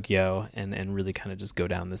Mega Tokyo and really kind of just go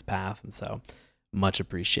down this path. And so much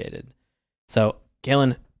appreciated. So,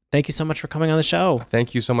 Kaylin, thank you so much for coming on the show.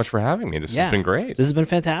 Thank you so much for having me. This has been great. This has been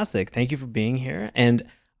fantastic. Thank you for being here. And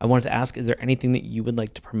I wanted to ask, is there anything that you would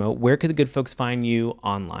like to promote? Where could the good folks find you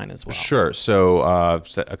online as well? Sure. So a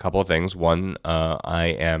couple of things. One,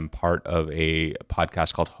 I am part of a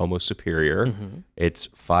podcast called Homo Superior. Mm-hmm. It's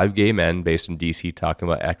 5 gay men based in DC talking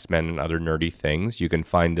about X-Men and other nerdy things. You can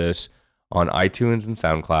find us on iTunes and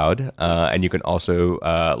SoundCloud. And you can also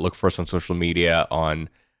look for us on social media on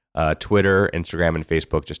Twitter, Instagram, and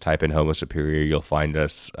Facebook. Just type in Homo Superior. You'll find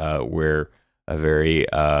us. We're a very...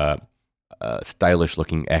 stylish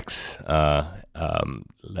looking X that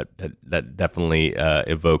definitely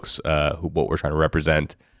evokes what we're trying to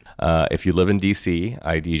represent. If you live in DC,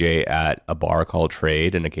 I DJ at a bar called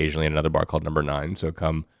Trade and occasionally another bar called Number 9. So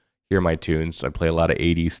come hear my tunes. I play a lot of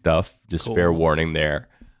 80s stuff. Just fair warning there.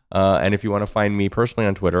 And if you want to find me personally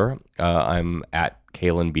on Twitter, I'm at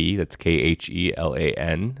Kaylin B. That's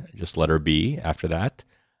Khelan. Just letter B after that.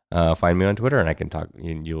 Find me on Twitter and I can talk,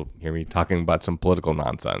 and you'll hear me talking about some political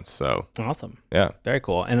nonsense. So awesome. Yeah. Very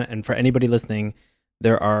cool. And for anybody listening,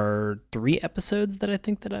 there are 3 episodes that I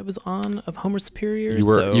think that I was on of Homo Superior.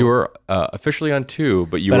 You were officially on 2,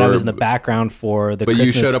 but I was in the background for the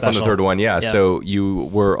Christmas you showed up special. on the 3rd one. Yeah. So you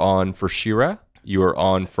were on for She-Ra. You were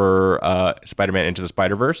on for Spider-Man Into the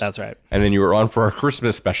Spider-Verse. That's right. And then you were on for our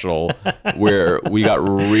Christmas special where we got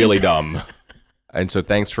really dumb. And so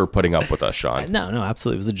thanks for putting up with us, Sean. No,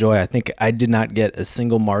 absolutely. It was a joy. I think I did not get a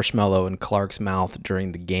single marshmallow in Clark's mouth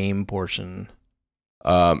during the game portion.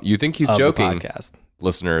 You think he's joking, podcast.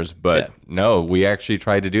 Listeners, but no, we actually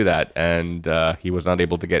tried to do that, and he was not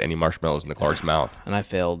able to get any marshmallows into Clark's mouth. And I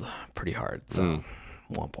failed pretty hard, so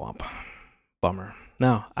womp womp. Bummer.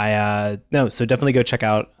 No, so definitely go check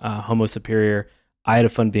out Homo Superior. I had a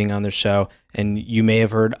fun being on this show, and you may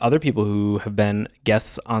have heard other people who have been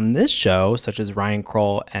guests on this show, such as Ryan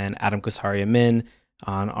Kroll and Adam Khasaria-Min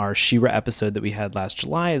on our She-Ra episode that we had last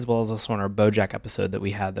July, as well as also on our BoJack episode that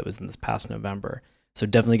we had that was in this past November. So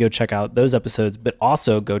definitely go check out those episodes, but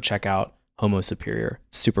also go check out Homo Superior.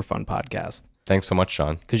 Super fun podcast. Thanks so much,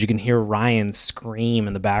 Sean. Because you can hear Ryan scream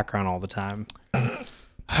in the background all the time.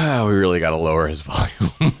 We really got to lower his volume.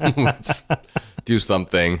 Just do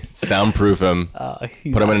something. Soundproof him. Put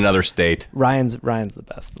him in another state. Ryan's the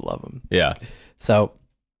best. I love him. Yeah. So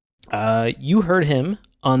you heard him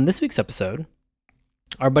on this week's episode,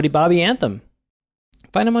 our buddy Bobby Anthem.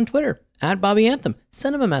 Find him on Twitter, @Bobby Anthem.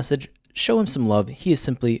 Send him a message. Show him some love. He is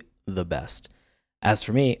simply the best. As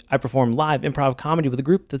for me, I perform live improv comedy with a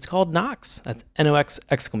group that's called Nox. That's NOX !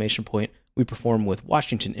 We perform with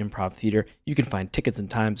Washington Improv Theater. You can find tickets and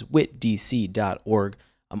times witdc.org.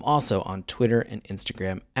 I'm also on Twitter and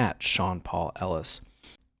Instagram @SeanPaulEllis.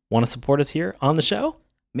 Want to support us here on the show?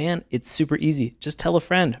 Man, it's super easy. Just tell a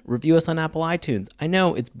friend. Review us on Apple iTunes. I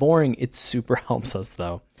know it's boring. It super helps us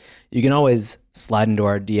though. You can always slide into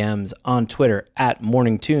our DMs on Twitter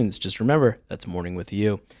 @MorningTunes. Just remember, that's morning with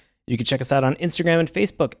you. You can check us out on Instagram and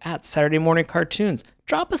Facebook @Saturday Morning Cartoons.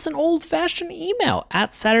 Drop us an old-fashioned email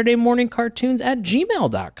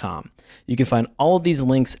 @SaturdayMorningCartoons@gmail.com. You can find all of these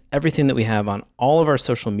links, everything that we have on all of our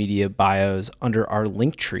social media bios under our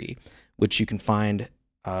link tree, which you can find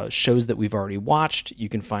shows that we've already watched. You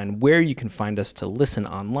can find where you can find us to listen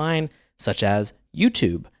online, such as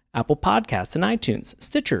YouTube, Apple Podcasts and iTunes,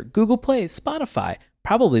 Stitcher, Google Play, Spotify,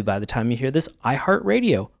 probably by the time you hear this,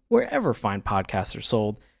 iHeartRadio, wherever fine podcasts are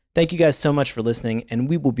sold. Thank you guys so much for listening, and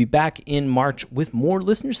we will be back in March with more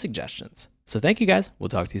listener suggestions. So thank you guys. We'll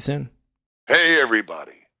talk to you soon. Hey,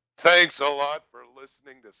 everybody. Thanks a lot for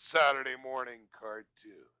listening to Saturday Morning Cartoons.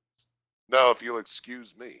 Now, if you'll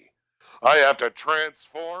excuse me, I have to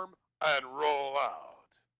transform and roll out.